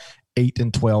 overall,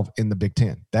 8-12 in the Big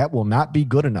Ten. That will not be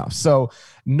good enough. So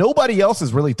nobody else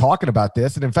is really talking about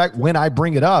this. And in fact, when I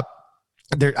bring it up,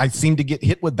 I seem to get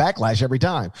hit with backlash every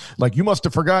time. Like, you must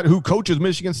have forgot who coaches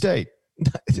Michigan State.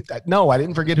 No, I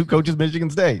didn't forget who coaches Michigan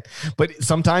State. But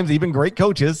sometimes even great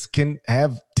coaches can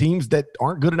have teams that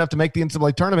aren't good enough to make the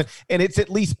NCAA tournament, and it's at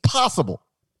least possible.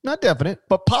 Not definite,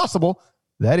 but possible.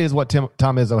 That is what Tom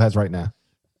Izzo has right now.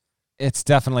 It's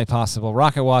definitely possible.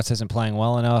 Rocket Watts isn't playing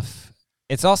well enough.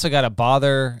 It's also got to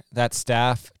bother that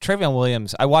staff. Trevion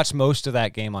Williams, I watched most of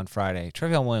that game on Friday.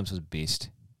 Trevion Williams was a beast.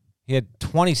 He had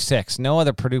 26. No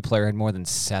other Purdue player had more than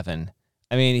 7.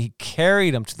 I mean, he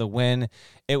carried them to the win.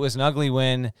 It was an ugly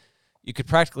win. You could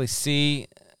practically see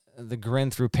the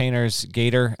grin through Painter's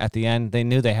gator at the end. They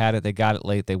knew they had it. They got it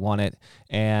late. They won it.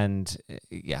 And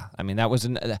yeah, I mean, that was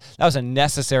a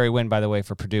necessary win, by the way,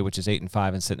 for Purdue, which is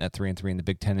 8-5 and sitting at 3-3 in the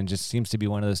Big Ten, and just seems to be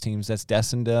one of those teams that's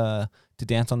destined to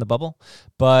dance on the bubble.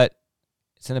 But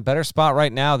it's in a better spot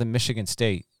right now than Michigan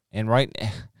State. And I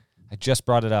just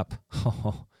brought it up.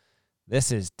 This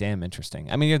is damn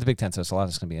interesting. I mean, you're the Big Ten, so it's a lot of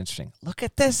it's going to be interesting. Look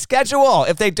at this schedule.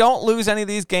 If they don't lose any of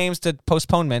these games to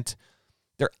postponement,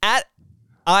 they're at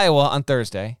Iowa on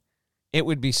Thursday. It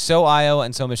would be so Iowa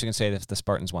and so Michigan State if the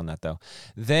Spartans won that, though.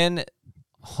 Then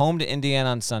home to Indiana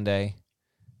on Sunday,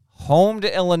 home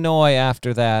to Illinois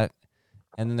after that,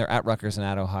 and then they're at Rutgers and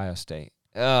at Ohio State.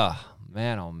 Ugh,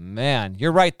 man, oh man.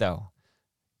 You're right, though.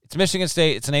 It's Michigan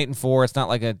State. It's an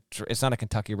 8-4. It's not a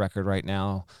Kentucky record right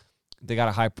now. They got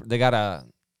a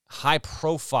high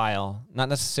profile, not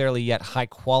necessarily yet high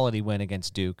quality win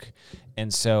against Duke.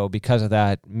 And so because of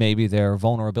that, maybe their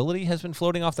vulnerability has been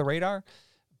floating off the radar.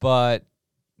 But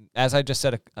as I just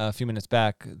said a few minutes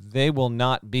back, they will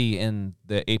not be in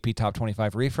the AP Top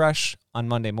 25 refresh on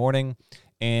Monday morning.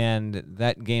 And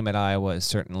that game at Iowa is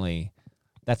certainly,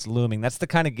 that's looming. That's the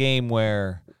kind of game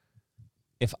where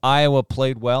if Iowa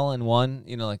played well and won,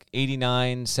 like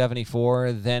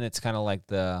 89-74, then it's kind of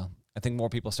like I think more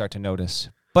people start to notice.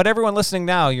 But everyone listening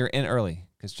now, you're in early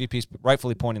because GP's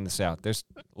rightfully pointing this out. There's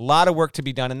a lot of work to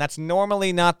be done, and that's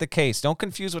normally not the case. Don't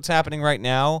confuse what's happening right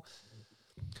now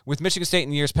with Michigan State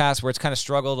in years past where it's kind of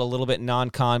struggled a little bit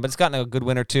non-con, but it's gotten a good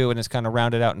win or two, and it's kind of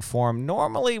rounded out in form.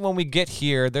 Normally when we get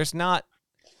here, there's not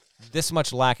this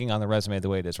much lacking on the resume the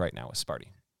way it is right now with Sparty.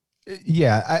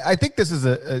 Yeah, I think this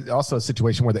is also a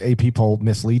situation where the AP poll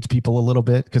misleads people a little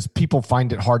bit because people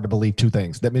find it hard to believe two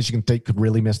things: that Michigan State could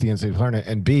really miss the NCAA tournament,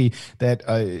 and B, that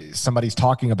somebody's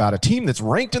talking about a team that's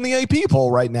ranked in the AP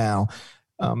poll right now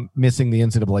missing the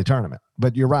NCAA tournament.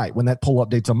 But you're right. When that poll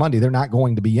updates on Monday, they're not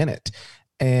going to be in it.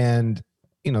 And,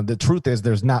 the truth is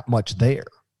there's not much there.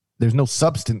 There's no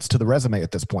substance to the resume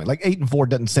at this point. Like 8-4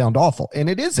 doesn't sound awful, and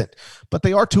it isn't. But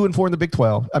they are 2-4 in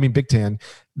the Big Ten.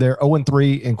 They're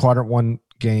 0-3 in quadrant one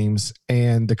games,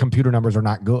 and the computer numbers are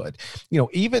not good.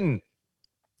 And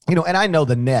I know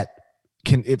the net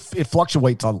it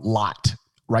fluctuates a lot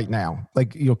right now.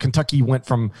 Like, Kentucky went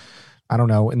from, I don't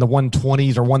know, in the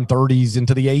 120s or 130s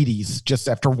into the 80s just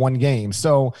after one game.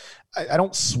 So I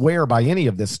don't swear by any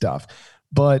of this stuff,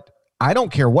 but I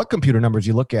don't care what computer numbers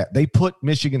you look at. They put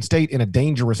Michigan State in a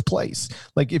dangerous place.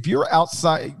 Like if you're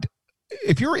inside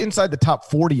the top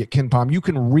 40 at KenPom, you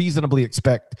can reasonably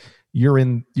expect you're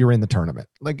in the tournament.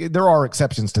 Like there are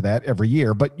exceptions to that every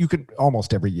year, but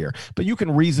almost every year, but you can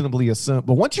reasonably assume.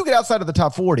 But once you get outside of the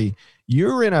top 40,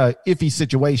 you're in a iffy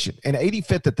situation. And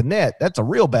 85th at the net, that's a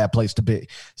real bad place to be.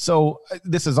 So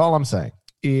this is all I'm saying.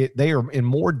 They are in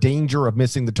more danger of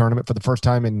missing the tournament for the first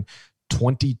time in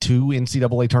 22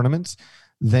 NCAA tournaments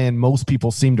than most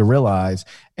people seem to realize.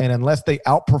 And unless they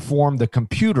outperform the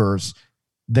computers,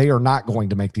 they are not going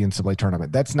to make the NCAA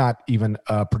tournament. That's not even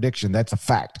a prediction. That's a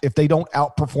fact. If they don't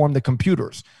outperform the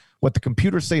computers, what the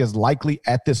computers say is likely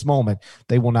at this moment,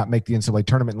 they will not make the NCAA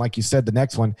tournament. And like you said, the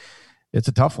next one, it's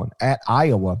a tough one at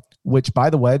Iowa, which, by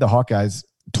the way, the Hawkeyes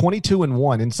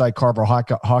 22-1 inside Carver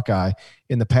Hawkeye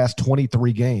in the past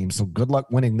 23 games. So good luck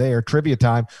winning there. Trivia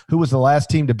time. Who was the last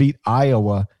team to beat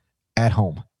Iowa at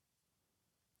home?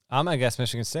 I'm going to guess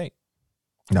Michigan State.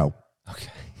 No. Okay.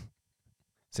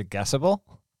 Is it guessable?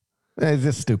 This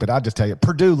is stupid. I'll just tell you.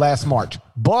 Purdue last March.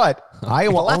 But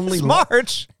Iowa only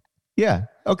March. Yeah.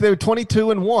 Okay. They were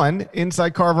 22-1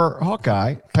 inside Carver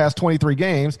Hawkeye past 23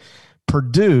 games.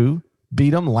 Purdue beat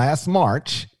them last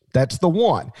March. That's the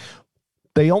one.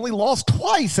 They only lost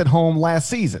twice at home last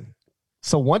season.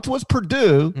 So once was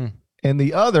Purdue, and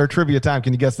the other trivia time.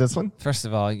 Can you guess this one? First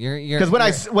of all, you're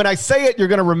because when I say it, you're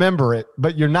going to remember it,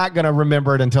 but you're not going to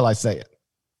remember it until I say it.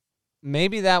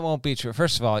 Maybe that won't be true.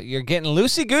 First of all, you're getting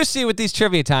loosey-goosey with these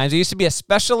trivia times. It used to be a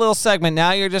special little segment.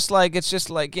 Now you're just like, it's just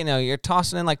like, you're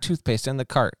tossing in like toothpaste in the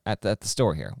cart at the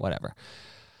store here. Whatever.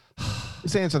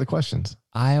 Just answer the questions.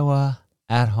 Iowa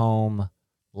at home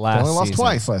last season. They only lost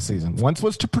twice last season. Once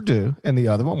was to Purdue, and the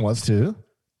other one was to...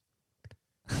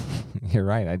 You're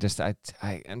right.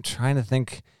 I'm trying to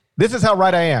think. This is how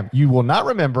right I am. You will not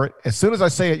remember it. As soon as I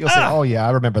say it, you'll say, oh, yeah,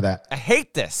 I remember that. I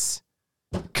hate this.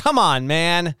 Come on,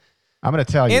 man. I'm going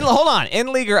to tell you. Hold on.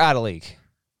 In league or out of league?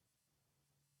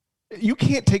 You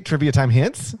can't take trivia time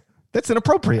hints. That's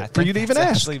inappropriate for you to even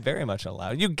ask. Actually, very much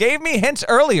allowed. You gave me hints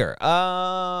earlier.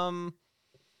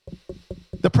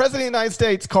 The President of the United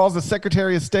States calls the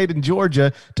Secretary of State in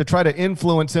Georgia to try to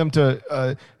influence him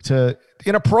to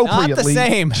inappropriately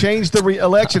change the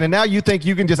election. And now you think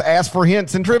you can just ask for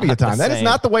hints in trivia time. That is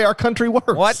not the way our country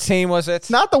works. What team was it? It's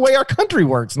not the way our country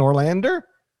works, Norlander.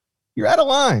 You're out of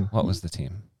line. What was the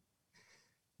team?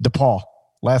 DePaul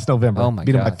last November. Oh, my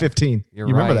Beat God. him by 15. You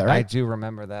remember that, right? I do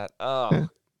remember that. Oh, yeah.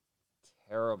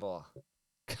 Terrible.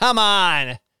 Come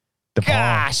on. DePaul.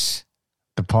 Gosh.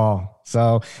 DePaul.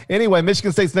 So anyway,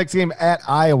 Michigan State's next game at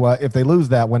Iowa. If they lose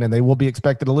that one, and they will be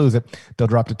expected to lose it, they'll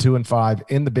drop to 2-5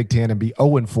 in the Big Ten and be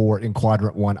 0-4 in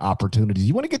Quadrant 1 opportunities.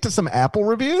 You want to get to some Apple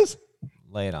reviews?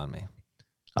 Lay it on me.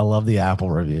 I love the Apple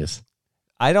reviews.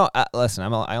 I don't listen.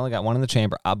 I only got one in the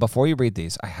chamber. Before you read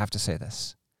these, I have to say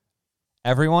this.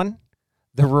 Everyone,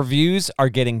 the reviews are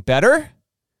getting better.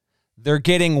 They're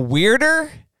getting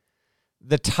weirder.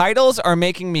 The titles are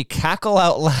making me cackle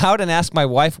out loud and ask my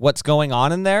wife what's going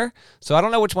on in there. So I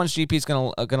don't know which ones GP's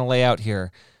gonna lay out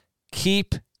here.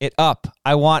 Keep it up.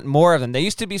 I want more of them. They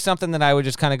used to be something that I would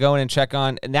just kind of go in and check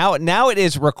on. Now it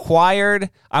is required.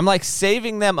 I'm like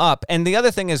saving them up. And the other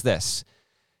thing is this.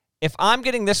 If I'm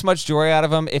getting this much joy out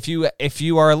of them, if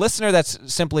you are a listener that's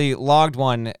simply logged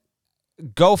one,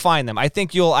 go find them. I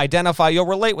think you'll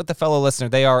relate with the fellow listener.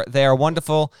 They are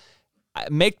wonderful.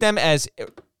 Make them as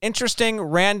interesting,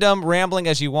 random, rambling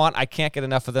as you want. I can't get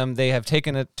enough of them. They have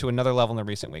taken it to another level in the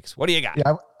recent weeks. What do you got?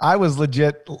 Yeah, I was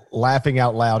legit laughing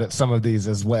out loud at some of these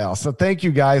as well. So thank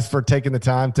you guys for taking the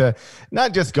time to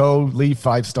not just go leave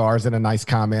 5 stars and a nice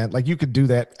comment. Like you could do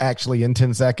that actually in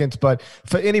 10 seconds. But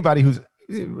for anybody who's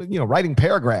writing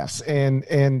paragraphs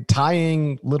and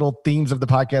tying little themes of the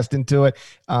podcast into it.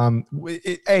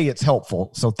 A, it's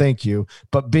helpful. So thank you.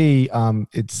 But B,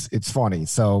 it's funny.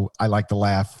 So I like to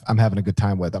laugh. I'm having a good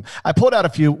time with them. I pulled out a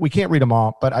few. We can't read them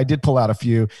all, but I did pull out a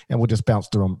few and we'll just bounce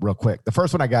through them real quick. The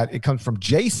first one I got, it comes from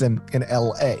Jason in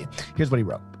LA. Here's what he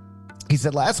wrote. He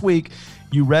said, last week,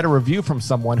 you read a review from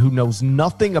someone who knows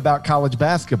nothing about college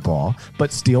basketball,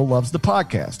 but still loves the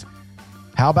podcast.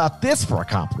 How about this for a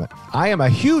compliment? I am a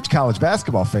huge college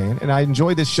basketball fan, and I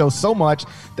enjoy this show so much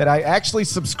that I actually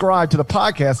subscribe to the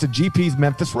podcast at GP's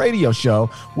Memphis radio show,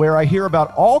 where I hear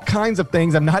about all kinds of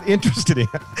things I'm not interested in.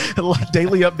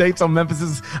 Daily updates on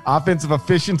Memphis's offensive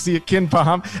efficiency at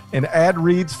KenPom, and ad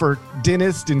reads for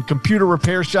dentists and computer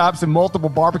repair shops and multiple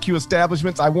barbecue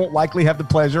establishments I won't likely have the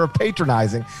pleasure of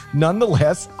patronizing.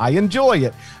 Nonetheless, I enjoy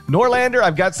it. Norlander,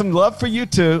 I've got some love for you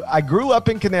too. I grew up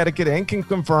in Connecticut and can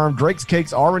confirm Drake's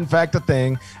cakes are in fact a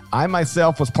thing. I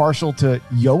myself was partial to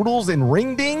yodels and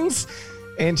ringdings.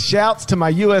 And shouts to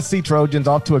my USC Trojans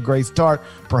off to a great start,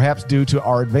 perhaps due to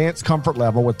our advanced comfort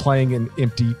level with playing in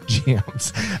empty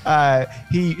gyms.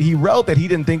 He wrote that he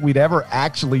didn't think we'd ever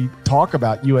actually talk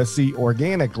about USC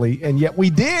organically, and yet we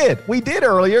did. We did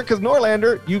earlier because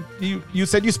Norlander, you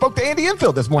said you spoke to Andy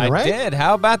Enfield this morning, right? I did.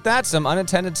 How about that? Some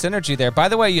unintended synergy there. By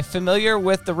the way, you familiar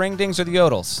with the ringdings or the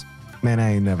yodels? Man,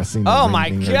 I ain't never seen. Oh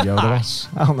my gosh!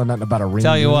 I don't know nothing about a ring.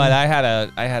 Tell you what, I had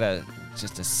a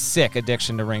just a sick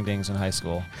addiction to ringdings in high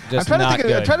school. Just I'm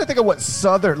trying to think of what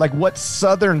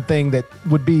southern thing that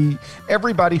would be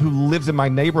everybody who lives in my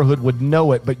neighborhood would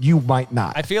know it, but you might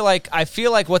not. I feel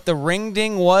like what the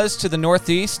ringding was to the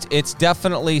Northeast, it's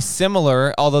definitely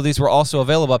similar, although these were also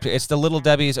available up here. It's the Little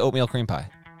Debbie's oatmeal cream pie.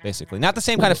 Basically, not the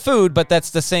same kind of food, but that's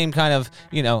the same kind of,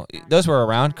 those were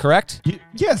around, correct?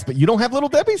 Yes, but you don't have Little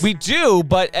Debbie's? We do,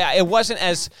 but it wasn't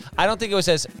I don't think it was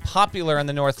as popular in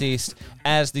the Northeast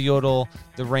as the yodel,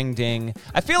 the ring ding.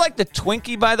 I feel like the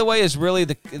Twinkie, by the way, is really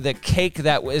the cake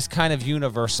that is kind of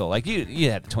universal. Like you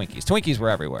had Twinkies. Twinkies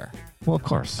were everywhere. Well, of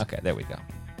course. Okay, there we go.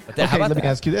 But let me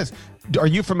ask you this. Are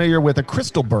you familiar with a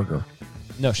Crystal Burger?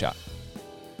 No shot.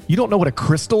 You don't know what a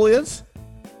Crystal is?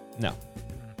 No.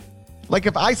 Like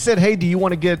if I said, hey, do you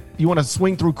want to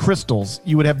swing through crystals,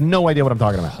 you would have no idea what I'm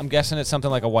talking about. I'm guessing it's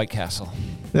something like a White Castle.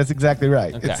 That's exactly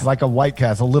right. Okay. It's like a White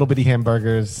Castle, little bitty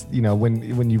hamburgers.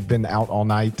 When you've been out all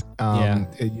night,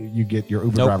 you get your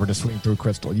Uber driver to swing through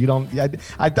Crystal. You don't.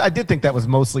 I did think that was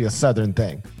mostly a Southern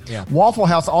thing. Yeah. Waffle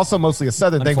House also mostly a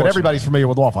Southern thing, but everybody's familiar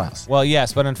with Waffle House. Well,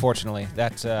 yes, but unfortunately,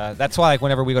 that's why like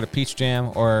whenever we go to Peach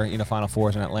Jam or Final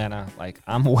Fours in Atlanta, like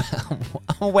I'm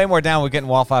way more down with getting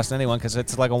Waffle House than anyone because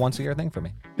it's like a once a year thing for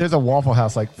me. There's a Waffle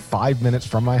House like 5 minutes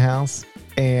from my house,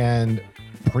 and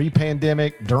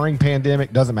pre-pandemic, during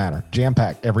pandemic, doesn't matter.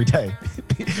 Jam-packed every day.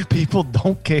 People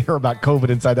don't care about COVID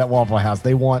inside that Waffle House.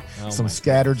 They want some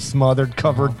scattered, smothered,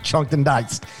 covered, chunked, and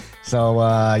diced. So,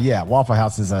 Waffle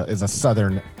House is a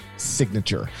Southern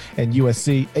signature. And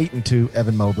USC, 8-2,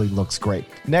 Evan Mobley looks great.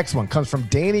 Next one comes from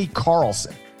Danny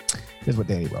Carlson. Here's what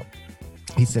Danny wrote.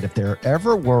 He said, if there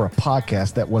ever were a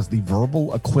podcast that was the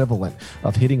verbal equivalent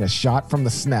of hitting a shot from the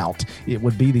snout, it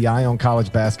would be the Eye on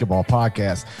College Basketball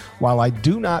podcast. While I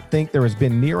do not think there has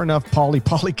been near enough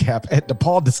polycap at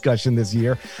DePaul discussion this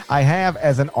year, I have,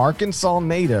 as an Arkansas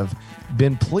native,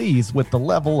 been pleased with the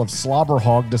level of slobber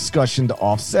hog discussion to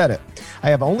offset it. I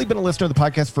have only been a listener of the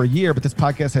podcast for a year, but this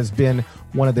podcast has been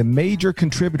one of the major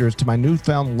contributors to my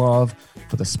newfound love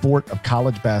for the sport of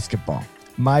college basketball.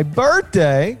 My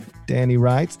birthday, Danny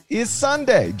writes, is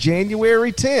Sunday,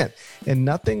 January 10th. And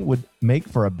nothing would make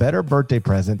for a better birthday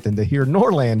present than to hear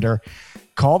Norlander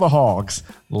call the Hogs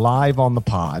live on the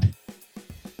pod.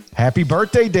 Happy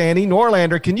birthday, Danny.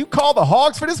 Norlander, can you call the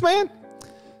Hogs for this man?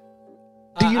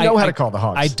 Do you know how to call the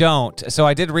Hogs? I don't. So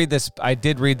I did read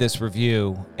this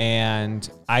review, and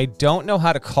I don't know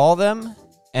how to call them,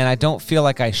 and I don't feel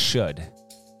like I should.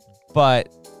 But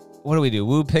what do we do?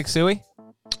 Woo Pig Suey?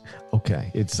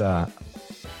 Okay. It's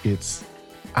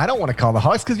I don't want to call the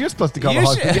Hogs because you're supposed to call the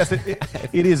Hogs. But yes,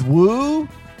 it is Woo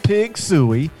Pig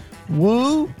Suey.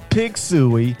 Woo Pig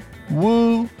Suey.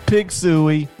 Woo Pig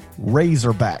Suey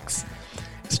Razorbacks.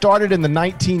 Started in the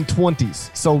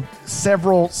 1920s, so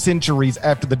several centuries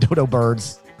after the dodo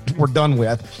birds were done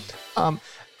with.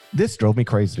 This drove me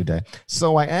crazy today.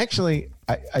 So I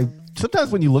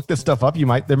sometimes when you look this stuff up,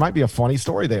 there might be a funny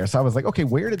story there. So I was like, okay,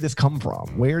 where did this come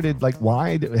from? How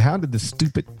did this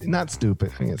not stupid?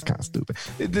 I think it's kind of stupid.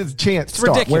 This chant It's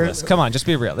ridiculous. Come on, just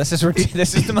be real. This is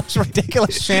the most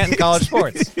ridiculous chant in college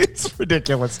sports. It's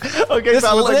ridiculous. Okay, so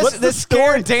I was like, what's this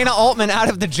scared Dana Altman out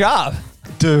of the job.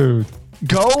 Dude,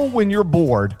 go when you're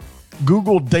bored.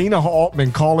 Google Dana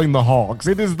Altman calling the Hogs.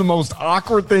 It is the most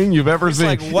awkward thing you've ever seen.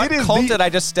 Like, what cult did I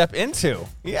just step into?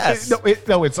 Yes.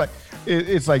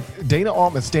 It's like Dana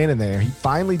Altman standing there. He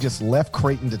finally just left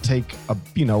Creighton to take a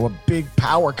big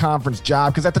power conference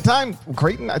job. Because at the time,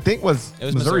 Creighton, I think, was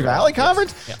Missouri Valley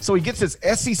Conference. Yes. Yeah. So he gets this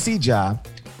SEC job,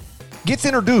 gets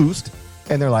introduced,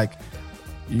 and they're like,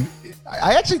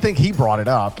 I actually think he brought it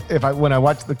up when I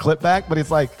watched the clip back, but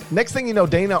it's like, next thing you know,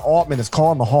 Dana Altman is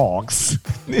calling the Hogs.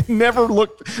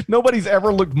 Nobody's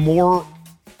ever looked more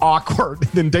awkward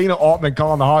than Dana Altman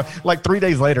calling the Hogs. Like 3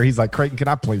 days later, he's like, Creighton, can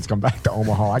I please come back to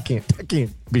Omaha? I can't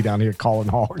be down here calling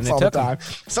Hogs all the time.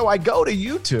 So I go to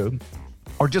YouTube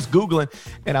or just Googling,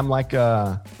 and I'm like,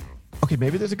 okay,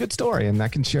 maybe there's a good story, and I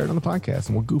can share it on the podcast,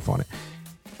 and we'll goof on it.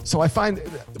 So I find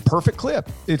the perfect clip.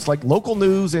 It's like local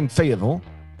news in Fayetteville.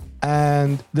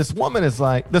 And this woman is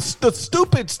like, the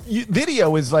stupid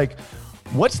video is like,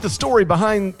 what's the story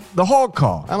behind the hog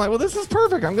call? I'm like, well, this is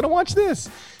perfect. I'm going to watch this.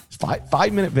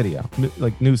 5-minute video,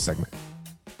 like news segment.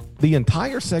 The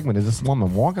entire segment is this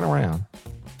woman walking around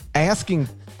asking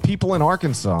people in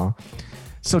Arkansas,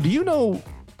 so do you know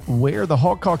where the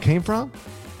hog call came from?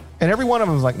 And every one of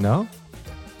them was like, no.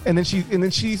 And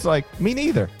then she's like, me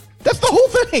neither. That's the whole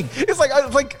thing. It's like,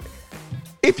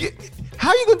 how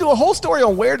are you going to do a whole story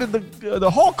on where did the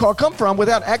hog call come from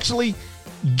without actually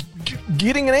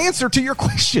getting an answer to your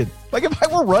question? Like if I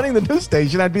were running the news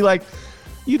station, I'd be like,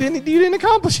 you didn't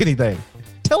accomplish anything.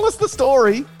 Tell us the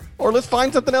story, or let's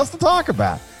find something else to talk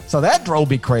about. So that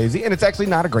drove me crazy, and it's actually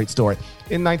not a great story.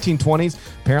 In 1920s,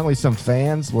 apparently some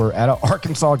fans were at an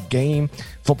Arkansas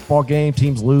football game,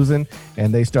 teams losing,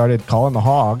 and they started calling the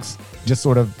Hogs. Just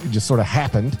sort of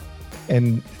happened,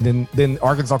 and then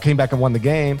Arkansas came back and won the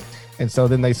game. And so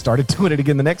then they started doing it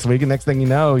again the next week. And next thing you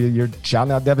know, you're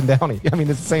shouting out Devin Downey. I mean,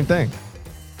 it's the same thing.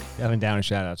 Devin Downey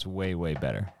shout-out's way, way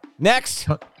better. Next.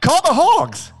 Call the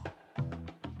Hogs.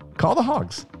 Call the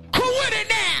Hogs. Who with it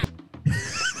now?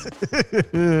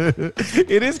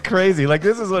 It is crazy. Like,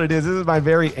 this is what it is. This is my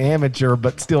very amateur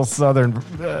but still Southern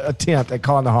attempt at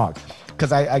calling the Hogs.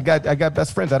 Because I got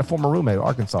best friends. I had a former roommate,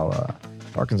 Arkansas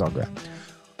grad.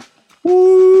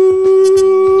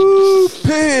 Woo!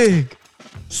 Pig!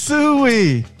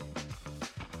 Suey!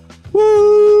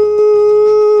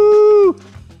 Woo!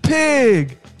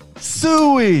 Pig!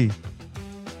 Suey!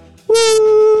 Woo!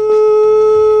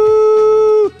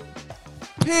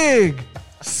 Pig!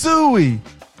 Suey!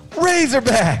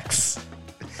 Razorbacks!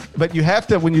 But you have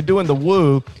to, when you're doing the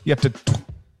woo, you have to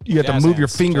move your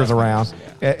fingers around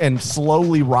and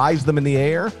slowly rise them in the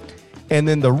air. And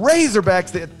then the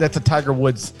Razorbacks, that's a Tiger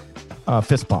Woods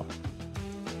fist pump.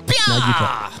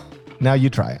 Now you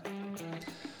try it.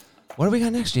 What do we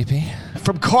got next, GP?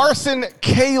 From Carson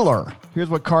Kaler. Here's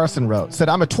what Carson wrote. Said,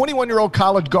 I'm a 21-year-old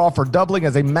college golfer doubling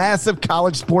as a massive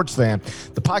college sports fan.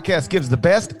 The podcast gives the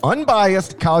best,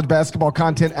 unbiased college basketball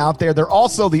content out there. They're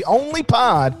also the only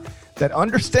pod that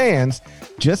understands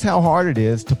just how hard it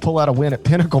is to pull out a win at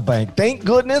Pinnacle Bank. Thank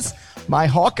goodness my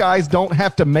Hawkeyes don't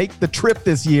have to make the trip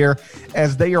this year,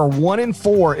 as they are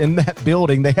 1-4 in that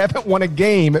building. They haven't won a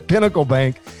game at Pinnacle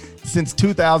Bank since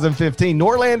 2015.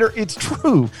 Norlander, it's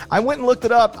true. I went and looked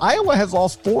it up. Iowa has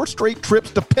lost 4 straight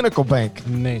trips to Pinnacle Bank.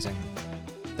 Amazing.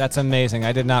 That's amazing.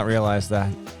 I did not realize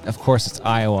that. Of course, it's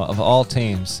Iowa, of all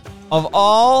teams. Of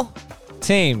all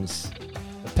teams.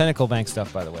 The Pinnacle Bank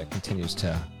stuff, by the way, continues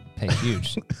to pay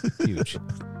huge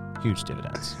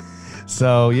dividends.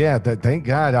 So yeah, thank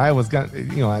God Iowa's got,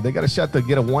 they got a shot to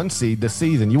get a 1 seed this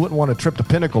season. You wouldn't want a trip to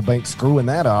Pinnacle Bank screwing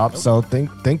that up. So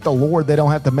thank the Lord they don't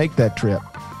have to make that trip.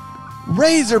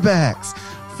 Razorbacks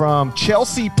from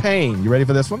Chelsea Payne. You ready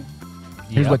for this one?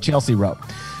 Here's what Chelsea wrote.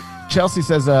 Chelsea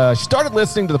says, she started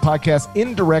listening to the podcast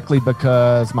indirectly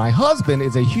because my husband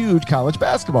is a huge college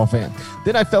basketball fan.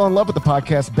 Then I fell in love with the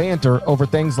podcast banter over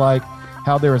things like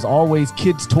how there is always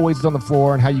kids' toys on the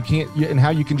floor and how you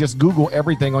can just Google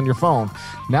everything on your phone.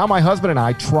 Now my husband and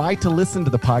I try to listen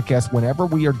to the podcast whenever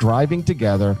we are driving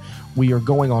together. We are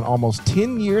going on almost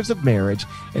 10 years of marriage,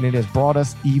 and it has brought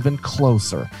us even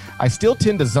closer. I still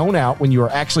tend to zone out when you are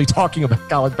actually talking about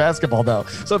college basketball, though.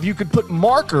 So if you could put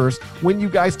markers when you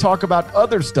guys talk about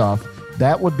other stuff,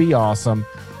 that would be awesome.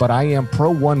 But I am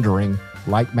pro-wondering,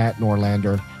 like Matt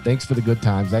Norlander. Thanks for the good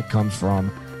times. That comes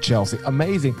from Chelsea.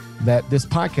 Amazing that this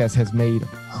podcast has made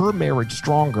her marriage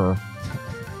stronger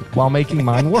while making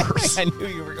mine worse. I knew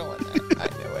you were going there.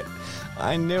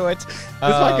 I knew it. This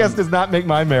podcast does not make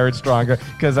my marriage stronger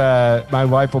because my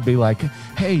wife will be like,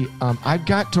 hey, I've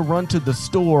got to run to the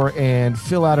store and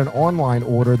fill out an online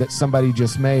order that somebody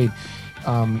just made.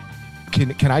 Can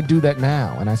I do that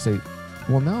now? And I say,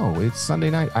 well, no, it's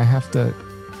Sunday night. I have to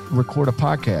record a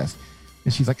podcast.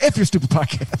 And she's like, F your stupid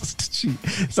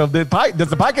podcast. So does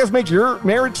the podcast make your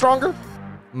marriage stronger?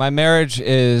 My marriage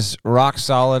is rock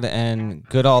solid and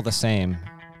good all the same.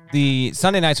 The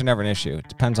Sunday nights are never an issue. It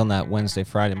depends on that Wednesday,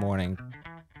 Friday morning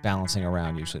balancing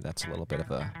around. Usually that's a little bit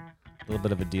of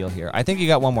a deal here. I think you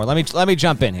got one more. Let me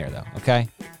jump in here though, okay?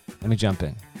 Let me jump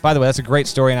in. By the way, that's a great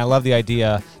story, and I love the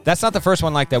idea. That's not the first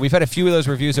one like that. We've had a few of those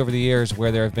reviews over the years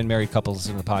where there have been married couples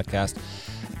in the podcast.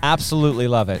 Absolutely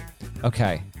love it.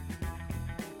 Okay.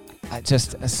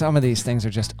 Some of these things are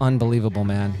just unbelievable,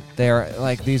 man. They're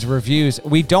like these reviews.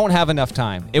 We don't have enough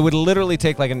time. It would literally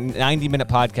take like a 90-minute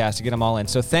podcast to get them all in.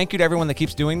 So thank you to everyone that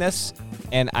keeps doing this.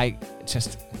 And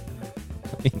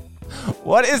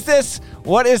what is this?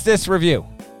 What is this review?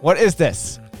 What is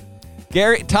this?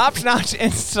 Gary, top-notch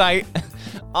insight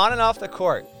on and off the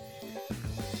court.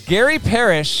 Gary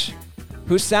Parrish,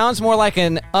 who sounds more like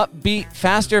an upbeat,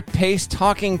 faster-paced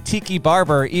talking Tiki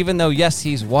Barber, even though, yes,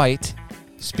 he's white,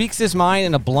 speaks his mind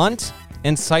in a blunt,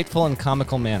 insightful, and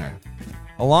comical manner.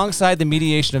 Alongside the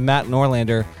mediation of Matt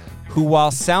Norlander, who, while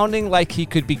sounding like he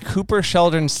could be Cooper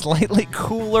Sheldon's slightly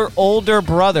cooler, older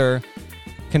brother,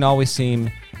 can always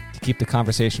seem to keep the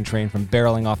conversation train from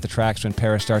barreling off the tracks when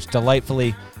Parrish starts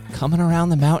delightfully coming around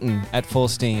the mountain at full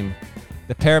steam.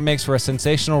 The pair makes for a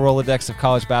sensational Rolodex of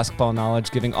college basketball knowledge,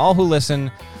 giving all who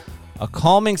listen a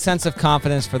calming sense of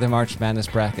confidence for their March Madness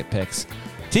bracket picks.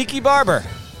 Tiki Barber.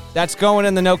 That's going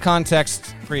in the no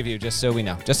context preview, just so we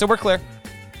know. Just so we're clear.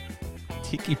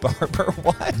 Tiki Barber,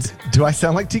 what? Do I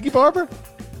sound like Tiki Barber?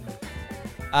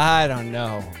 I don't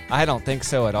know. I don't think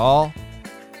so at all.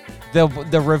 The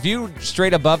review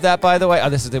straight above that, by the way. Oh,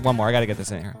 this is the one more. I got to get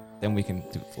this in here. Then we can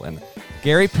do Flynn.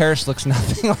 Gary Parrish looks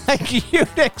nothing like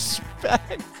you'd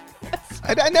expect.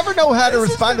 I never know how to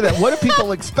respond to that. What do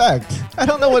people expect? I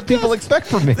don't know what people expect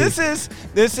from me. This is.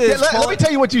 Yeah, let me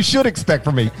tell you what you should expect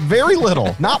from me. Very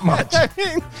little, not much. I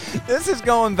mean, this is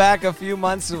going back a few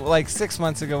months, like 6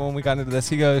 months ago when we got into this.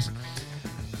 He goes,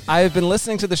 I have been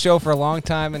listening to the show for a long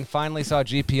time and finally saw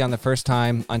GP on the first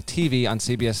time on TV on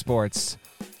CBS Sports.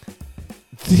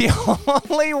 The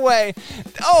only way,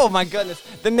 oh my goodness,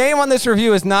 the name on this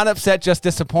review is not upset, just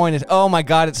disappointed. Oh my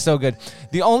God, it's so good.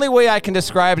 The only way I can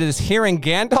describe it is hearing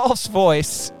Gandalf's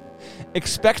voice,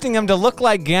 expecting him to look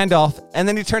like Gandalf, and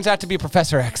then he turns out to be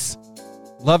Professor X.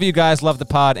 Love you guys, love the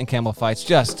pod and camel fights.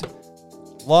 Just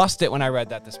lost it when I read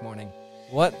that this morning.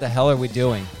 What the hell are we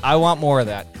doing? I want more of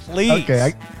that, please.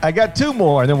 Okay, I got two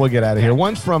more, and then we'll get out of here.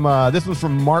 One's from, this was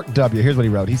from Mark W. Here's what he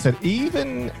wrote. He said,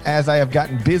 even as I have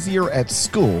gotten busier at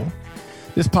school,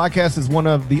 this podcast is one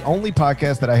of the only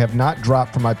podcasts that I have not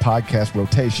dropped from my podcast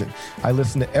rotation. I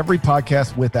listen to every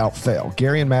podcast without fail.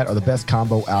 Gary and Matt are the best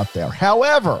combo out there.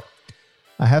 However,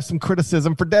 I have some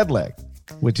criticism for Deadleg,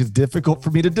 which is difficult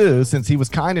for me to do since he was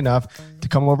kind enough to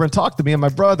come over and talk to me and my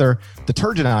brother, the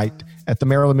Turgeonite, at the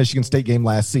Maryland-Michigan State game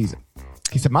last season.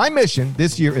 He said, my mission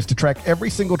this year is to track every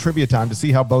single trivia time to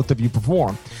see how both of you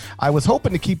perform. I was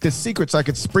hoping to keep this secret so I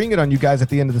could spring it on you guys at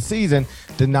the end of the season,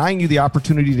 denying you the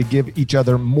opportunity to give each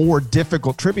other more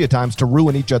difficult trivia times to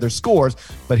ruin each other's scores.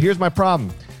 But here's my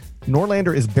problem.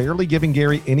 Norlander is barely giving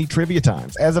Gary any trivia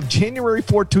times. As of January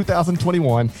 4,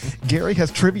 2021, Gary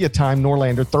has trivia time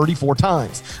Norlander 34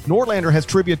 times. Norlander has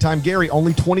trivia time Gary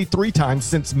only 23 times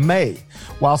since May.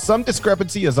 While some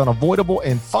discrepancy is unavoidable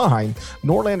and fine,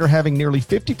 Norlander having nearly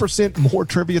 50% more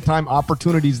trivia time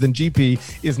opportunities than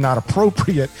GP is not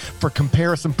appropriate for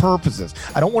comparison purposes.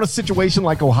 I don't want a situation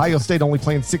like Ohio State only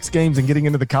playing 6 games and getting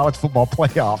into the college football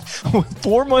playoff. With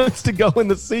 4 months to go in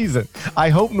the season, I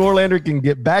hope Norlander can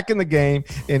get back in the game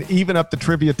and even up the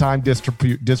trivia time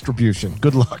distribution.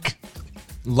 Good luck.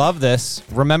 Love this.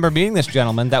 Remember meeting this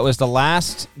gentleman. That was the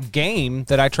last game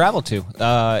that I traveled to,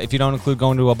 if you don't include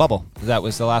going to a bubble. That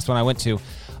was the last one I went to.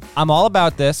 I'm all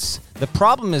about this. The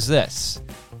problem is this.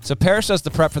 So Parrish does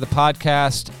the prep for the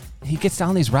podcast. He gets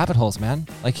down these rabbit holes, man.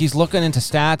 Like, he's looking into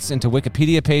stats, into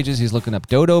Wikipedia pages. He's looking up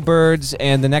dodo birds.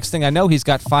 And the next thing I know, he's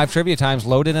got 5 trivia times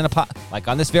loaded in a pot. Like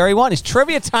on this very one, he's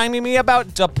trivia timing me about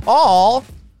DePaul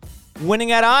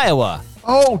winning at Iowa.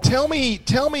 Oh, tell me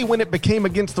when it became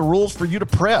against the rules for you to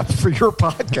prep for your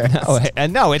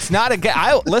podcast. No, it's not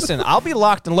listen, I'll be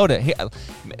locked and loaded.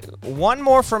 One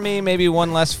more for me, maybe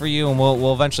one less for you, and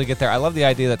we'll eventually get there. I love the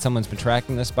idea that someone's been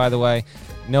tracking this, by the way.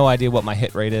 No idea what my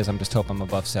hit rate is. I'm just hoping I'm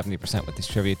above 70% with these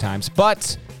trivia times.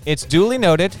 But it's duly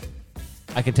noted.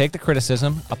 I can take the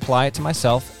criticism, apply it to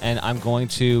myself, and I'm going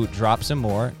to drop some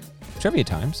more trivia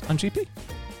times on GP.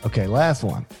 Okay, last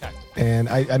one. Okay. And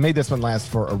I made this one last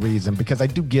for a reason, because I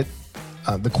do get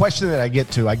the question that I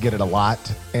get it a lot.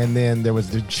 And then there was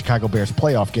the Chicago Bears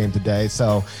playoff game today,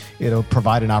 so it'll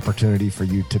provide an opportunity for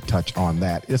you to touch on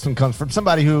that. This one comes from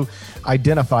somebody who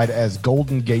identified as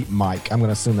Golden Gate Mike. I'm going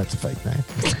to assume that's a fake name.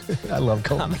 I love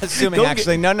Golden. I'm assuming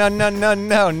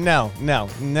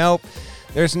nope.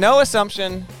 There's no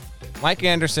assumption. Mike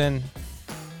Anderson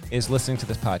is listening to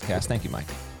this podcast. Thank you, Mike.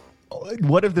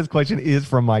 What if this question is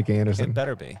from Mike Anderson? It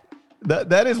better be.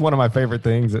 That is one of my favorite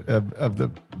things of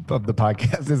the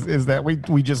podcast is that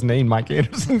we just named Mike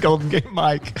Anderson Golden Gate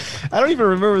Mike. I don't even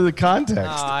remember the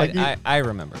context. I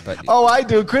remember, but I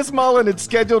do. Chris Mullin had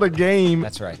scheduled a game.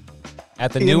 That's right.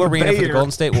 At the new arena for the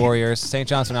Golden State Warriors. St.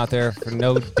 John's went out there for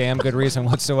no damn good reason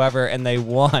whatsoever, and they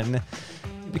won.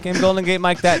 He became Golden Gate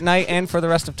Mike that night and for the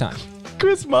rest of time.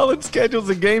 Chris Mullin schedules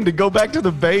a game to go back to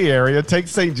the Bay Area, take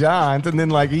St. John's, and then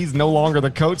he's no longer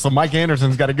the coach, so Mike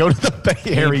Anderson's got to go to the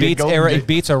Bay Area. He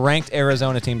beats a ranked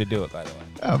Arizona team to do it, by the way.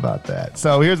 How about that?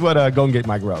 So here's what Golden Gate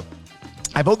Mike wrote.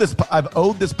 I've owed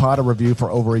this pod a review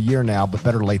for over a year now, but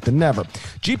better late than never.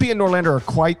 GP and Norlander are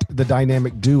quite the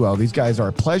dynamic duo. These guys are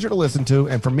a pleasure to listen to,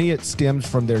 and for me, it stems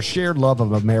from their shared love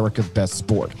of America's best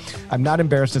sport. I'm not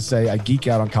embarrassed to say I geek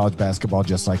out on college basketball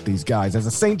just like these guys. As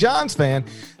a St. John's fan,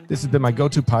 this has been my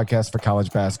go-to podcast for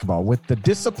college basketball. With the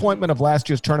disappointment of last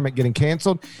year's tournament getting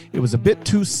canceled, it was a bit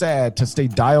too sad to stay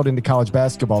dialed into college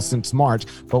basketball since March.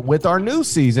 But with our new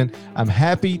season, I'm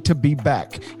happy to be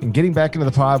back. And getting back into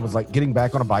the pod was like getting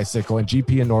back on a bicycle, and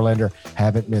GP and Norlander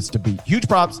haven't missed a beat. Huge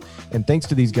props, and thanks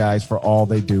to these guys for all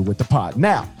they do with the pod.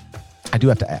 Now, I do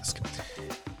have to ask.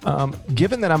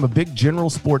 Given that I'm a big general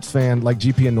sports fan like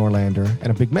GP and Norlander and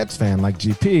a big Mets fan like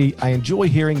GP, I enjoy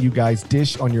hearing you guys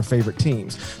dish on your favorite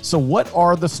teams. So what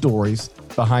are the stories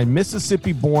behind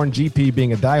Mississippi-born GP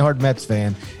being a diehard Mets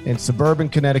fan and suburban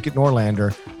Connecticut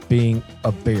Norlander being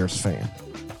a Bears fan?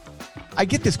 I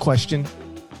get this question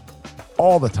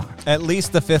all the time. At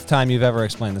least the 5th time you've ever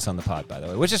explained this on the pod, by the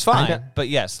way, which is fine. But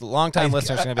yes, long-time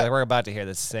listeners are going to be like, we're about to hear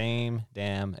the same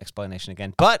damn explanation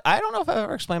again. But I don't know if I've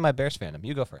ever explained my Bears fandom.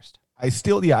 You go first. I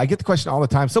get the question all the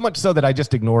time, so much so that I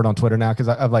just ignore it on Twitter now because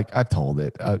I've told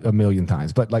it a million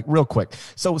times. But real quick,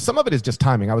 so some of it is just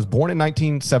timing. I was born in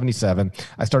 1977.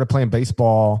 I started playing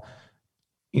baseball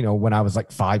when I was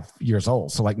 5 years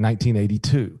old. So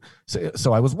 1982.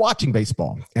 So I was watching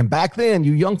baseball. And back then,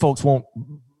 you young folks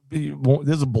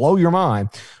this will blow your mind,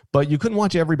 but you couldn't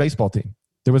watch every baseball team.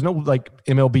 There was no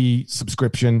MLB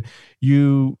subscription.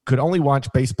 You could only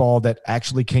watch baseball that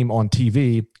actually came on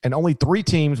TV, and only 3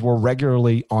 teams were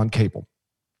regularly on cable.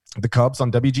 The Cubs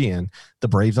on WGN, the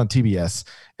Braves on TBS,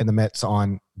 and the Mets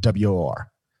on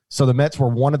WOR. So the Mets were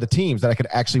one of the teams that I could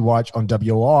actually watch on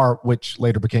WOR, which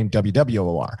later became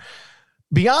WWOR.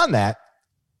 Beyond that,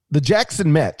 the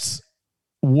Jackson Mets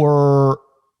were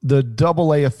the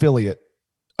AA affiliate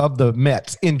of the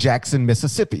Mets in Jackson,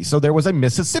 Mississippi. So there was a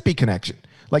Mississippi connection.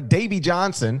 Like Davey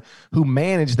Johnson, who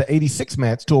managed the 86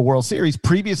 Mets to a World Series,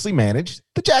 previously managed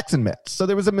the Jackson Mets. So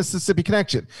there was a Mississippi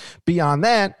connection. Beyond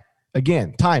that,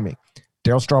 again, timing.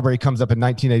 Darryl Strawberry comes up in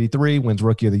 1983, wins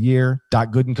Rookie of the Year. Doc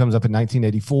Gooden comes up in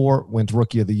 1984, wins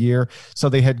Rookie of the Year. So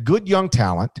they had good young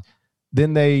talent.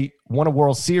 Then they won a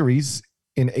World Series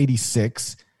in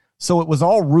 86. So it was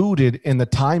all rooted in the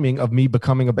timing of me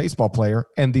becoming a baseball player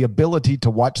and the ability to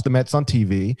watch the Mets on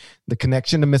TV, the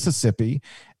connection to Mississippi,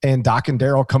 and Doc and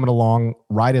Daryl coming along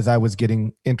right as I was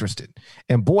getting interested.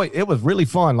 And boy, it was really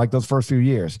fun, like those first few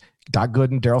years. Doc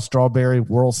Gooden, Daryl Strawberry,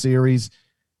 World Series.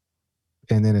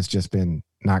 And then it's just been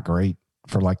not great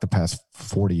for like the past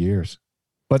 40 years.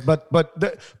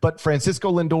 But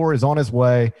Francisco Lindor is on his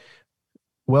way.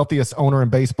 Wealthiest owner in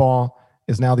baseball,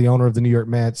 is now the owner of the New York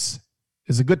Mets.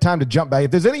 It's a good time to jump back.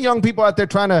 If there's any young people out there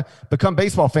trying to become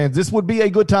baseball fans, this would be a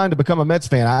good time to become a Mets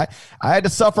fan. I had to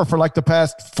suffer for like the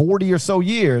past 40 or so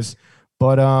years,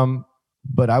 but I'm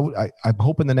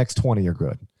hoping the next 20 are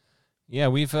good. Yeah,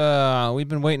 we've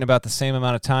been waiting about the same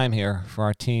amount of time here for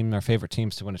our favorite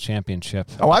teams to win a championship.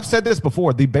 Oh, I've said this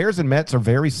before. The Bears and Mets are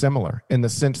very similar in the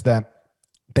sense that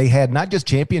they had not just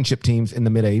championship teams in the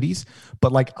mid-'80s,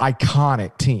 but like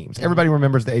iconic teams. Everybody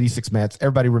remembers the '86 Mets.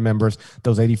 Everybody remembers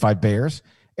those '85 Bears,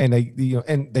 and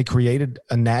they created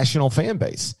a national fan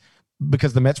base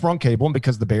because the Mets were on cable and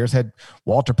because the Bears had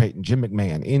Walter Payton, Jim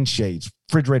McMahon, In Shades,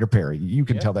 Refrigerator Perry. You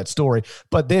can tell that story.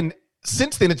 But then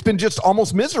since then, it's been just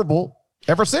almost miserable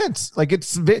ever since. Like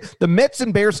the Mets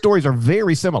and Bears stories are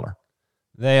very similar.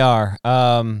 They are.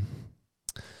 Yeah,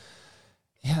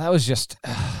 that was just.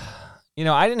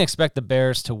 I didn't expect the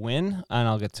Bears to win, and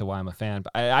I'll get to why I'm a fan,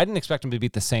 but I didn't expect them to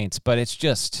beat the Saints, but it's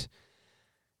just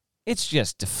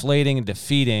deflating and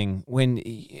defeating when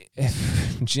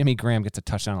if Jimmy Graham gets a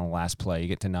touchdown on the last play, you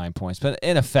get to 9 points. But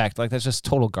in effect, like that's just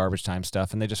total garbage time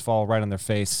stuff, and they just fall right on their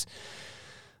face.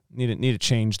 Need a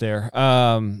change there.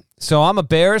 So I'm a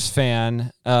Bears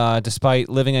fan, despite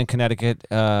living in Connecticut,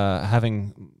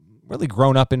 having really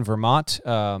grown up in Vermont.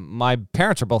 My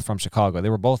parents are both from Chicago. They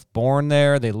were both born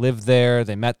there. They lived there.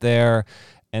 They met there.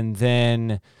 And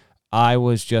then I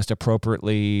was just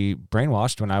appropriately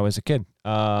brainwashed when I was a kid,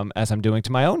 as I'm doing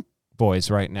to my own boys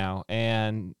right now.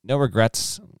 And no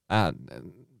regrets.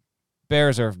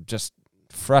 Bears are just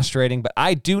frustrating, but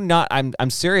I'm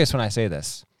serious when I say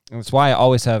this. And that's why I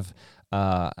always have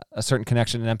a certain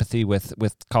connection and empathy with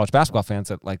college basketball fans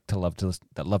that love to listen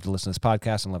to this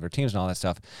podcast and love their teams and all that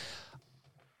stuff.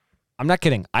 I'm not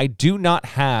kidding. I do not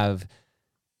have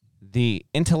the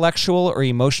intellectual or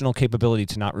emotional capability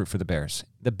to not root for the Bears.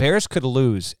 The Bears could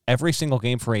lose every single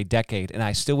game for a decade, and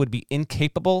I still would be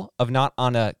incapable of not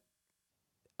on a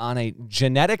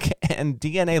genetic and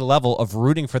DNA level of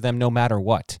rooting for them no matter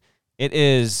what. It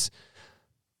is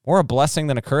more a blessing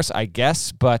than a curse, I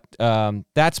guess, but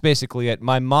that's basically it.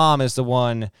 My mom is the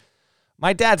one.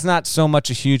 My dad's not so much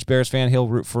a huge Bears fan. He'll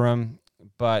root for him,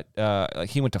 but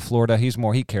he went to Florida.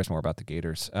 He cares more about the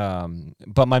Gators.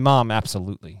 But my mom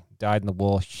absolutely dyed in the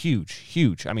wool.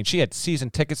 Huge. I mean, she had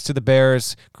season tickets to the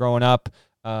Bears growing up,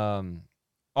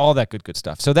 all that good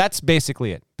stuff. So that's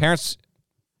basically it. Parents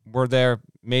were there,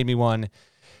 made me one.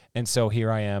 And so here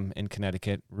I am in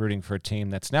Connecticut rooting for a team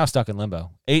that's now stuck in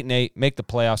limbo. 8-8, make the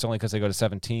playoffs only because they go to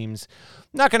 7 teams.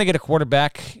 Not going to get a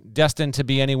quarterback destined to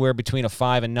be anywhere between a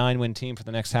 5 and 9 win team for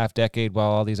the next half decade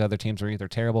while all these other teams are either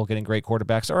terrible, getting great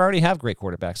quarterbacks, or already have great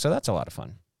quarterbacks. So that's a lot of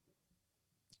fun.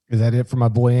 Is that it for my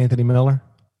boy Anthony Miller?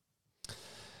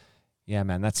 Yeah,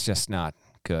 man, that's just not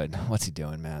good. What's he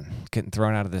doing, man? Getting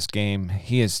thrown out of this game.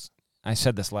 He is, I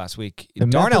said this last week,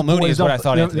 Darnell Mooney is what I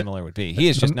thought Anthony Miller would be. He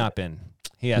has just not been.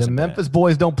 The Memphis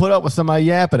boys don't put up with somebody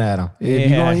yapping at them. If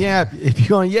you're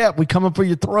going to yap, we coming for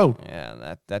your throat.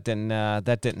 Yeah, that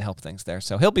didn't help things there.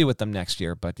 So he'll be with them next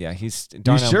year. But yeah, he's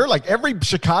Darnell. You sure? Like every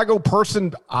Chicago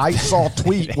person I saw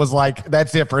tweet was like,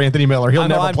 "That's it for Anthony Miller. He'll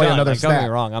never play another snap." Don't get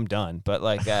me wrong, I'm done. But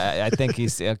I think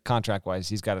he's contract wise,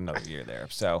 he's got another year there.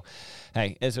 So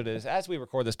hey, is what it is. As we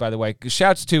record this, by the way,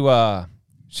 shouts to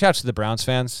the Browns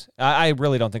fans. I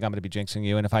really don't think I'm going to be jinxing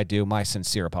you, and if I do, my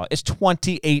sincere apology. It's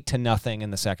 28-0 in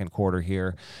the second quarter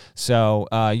here, so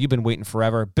you've been waiting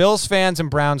forever. Bills fans and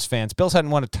Browns fans. Bills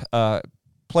hadn't won a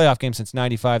playoff game since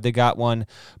 '95. They got one.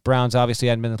 Browns obviously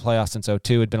hadn't been in the playoffs since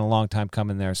 '02. It'd been a long time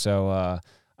coming there, so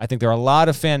I think there are a lot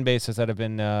of fan bases that have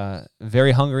been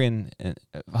very hungry and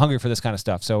hungry for this kind of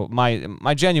stuff. So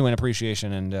my genuine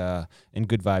appreciation and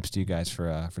good vibes to you guys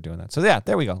for doing that. So yeah,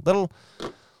 there we go.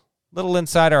 Little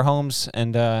inside our homes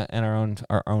and our own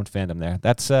fandom there.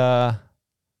 That's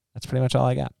pretty much all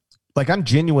I got. Like I'm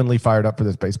genuinely fired up for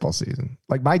this baseball season.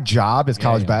 Like my job is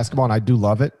college basketball and I do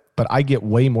love it, but I get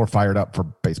way more fired up for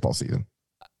baseball season.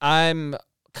 I'm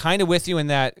kind of with you in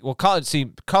that. Well,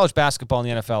 college basketball and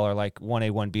the NFL are like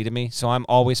 1A, 1B to me. So I'm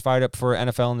always fired up for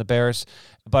NFL and the Bears.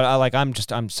 But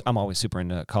I'm always super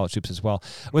into college hoops as well.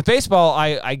 With baseball,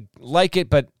 I like it,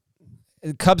 but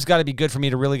Cubs got to be good for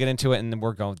me to really get into it, and then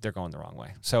they're going the wrong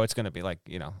way. So it's going to be like,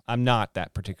 I'm not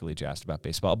that particularly jazzed about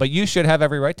baseball, but you should have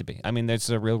every right to be. I mean, there's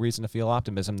a real reason to feel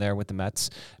optimism there with the Mets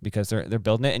because they're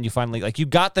building it, and you finally, like, you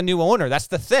got the new owner. That's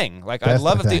the thing. Like, I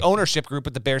love if the ownership group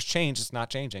with the Bears change. It's not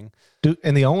changing. Dude,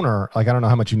 and the owner, like, I don't know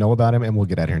how much you know about him, and we'll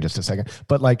get out of here in just a second,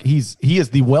 but like, he is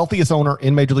the wealthiest owner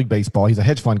in Major League Baseball. He's a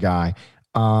hedge fund guy.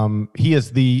 He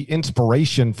is the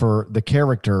inspiration for the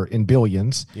character in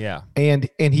Billions. Yeah. And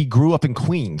he grew up in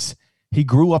Queens. He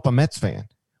grew up a Mets fan,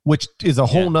 which is a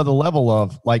whole nother level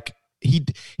of, like,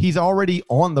 he's already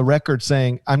on the record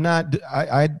saying, I'm not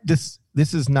trying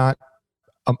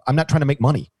to make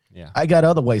money. Yeah. I got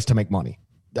other ways to make money.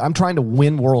 I'm trying to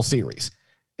win World Series.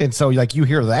 And so, like, you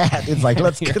hear that, it's like,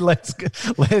 let's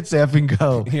effing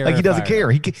go. Like, he doesn't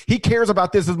care. He cares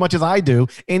about this as much as I do,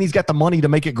 and he's got the money to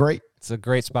make it great. It's a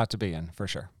great spot to be in, for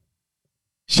sure.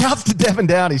 Shouts to Devin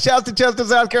Downey. Shouts to Chester,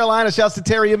 South Carolina. Shouts to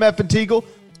Terry M.F. and Teagle.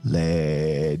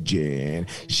 Legend.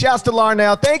 Shouts to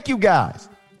Larnell. Thank you guys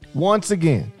once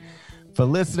again for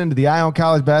listening to the Eye on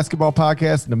College Basketball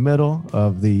Podcast in the middle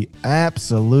of the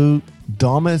absolute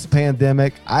dumbest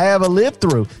pandemic I ever lived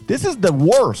through. This is the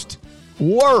worst,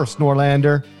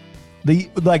 Norlander.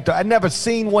 I've never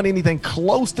seen one anything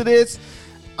close to this.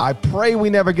 I pray we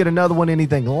never get another one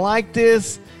anything like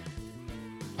this.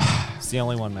 It's the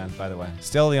only one, man, by the way.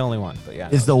 Still the only one, but yeah.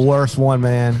 It's the worst one,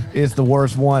 man. It's the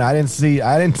worst one. I didn't see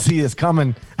this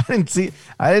coming. I didn't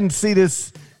see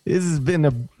this.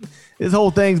 This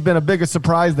whole thing's been a bigger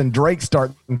surprise than Drake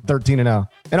starting 13-0.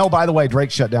 And oh, by the way,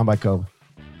 Drake shut down by COVID.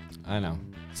 I know.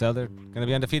 So they're going to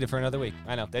be undefeated for another week.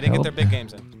 I know. They didn't get their big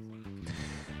games in.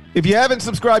 If you haven't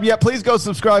subscribed yet, please go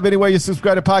subscribe anywhere you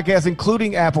subscribe to podcasts,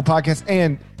 including Apple Podcasts.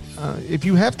 And if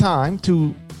you have time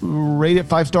to rate it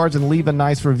 5 stars and leave a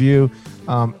nice review,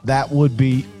 that would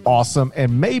be awesome.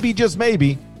 And maybe, just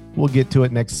maybe, we'll get to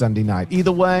it next Sunday night.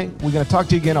 Either way, we're going to talk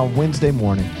to you again on Wednesday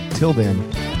morning. Till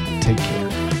then, take care.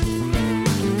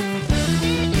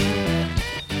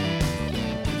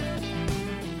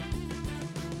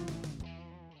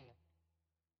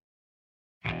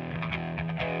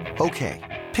 Okay,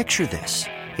 picture this.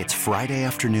 It's Friday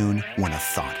afternoon when a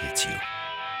thought hits you.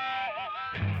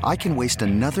 I can waste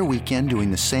another weekend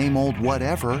doing the same old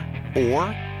whatever, or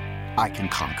I can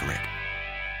conquer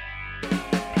it.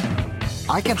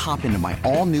 I can hop into my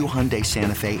all-new Hyundai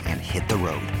Santa Fe and hit the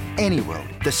road. Any road.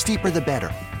 The steeper, the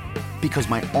better. Because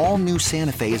my all-new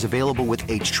Santa Fe is available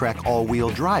with H-Track all-wheel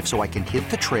drive, so I can hit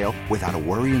the trail without a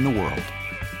worry in the world.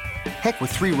 Heck,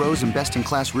 with 3 rows and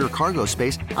best-in-class rear cargo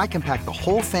space, I can pack the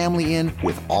whole family in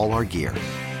with all our gear.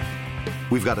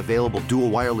 We've got available dual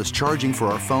wireless charging for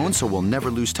our phones, so we'll never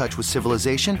lose touch with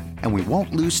civilization, and we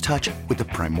won't lose touch with the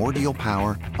primordial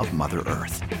power of Mother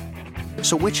Earth.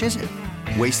 So which is it?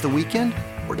 Waste the weekend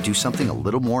or do something a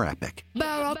little more epic?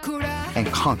 And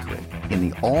conquer it in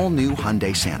the all-new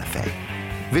Hyundai Santa Fe.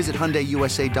 Visit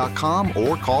HyundaiUSA.com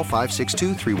or call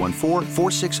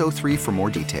 562-314-4603 for more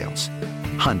details.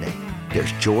 Hyundai,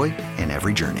 there's joy in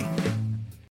every journey.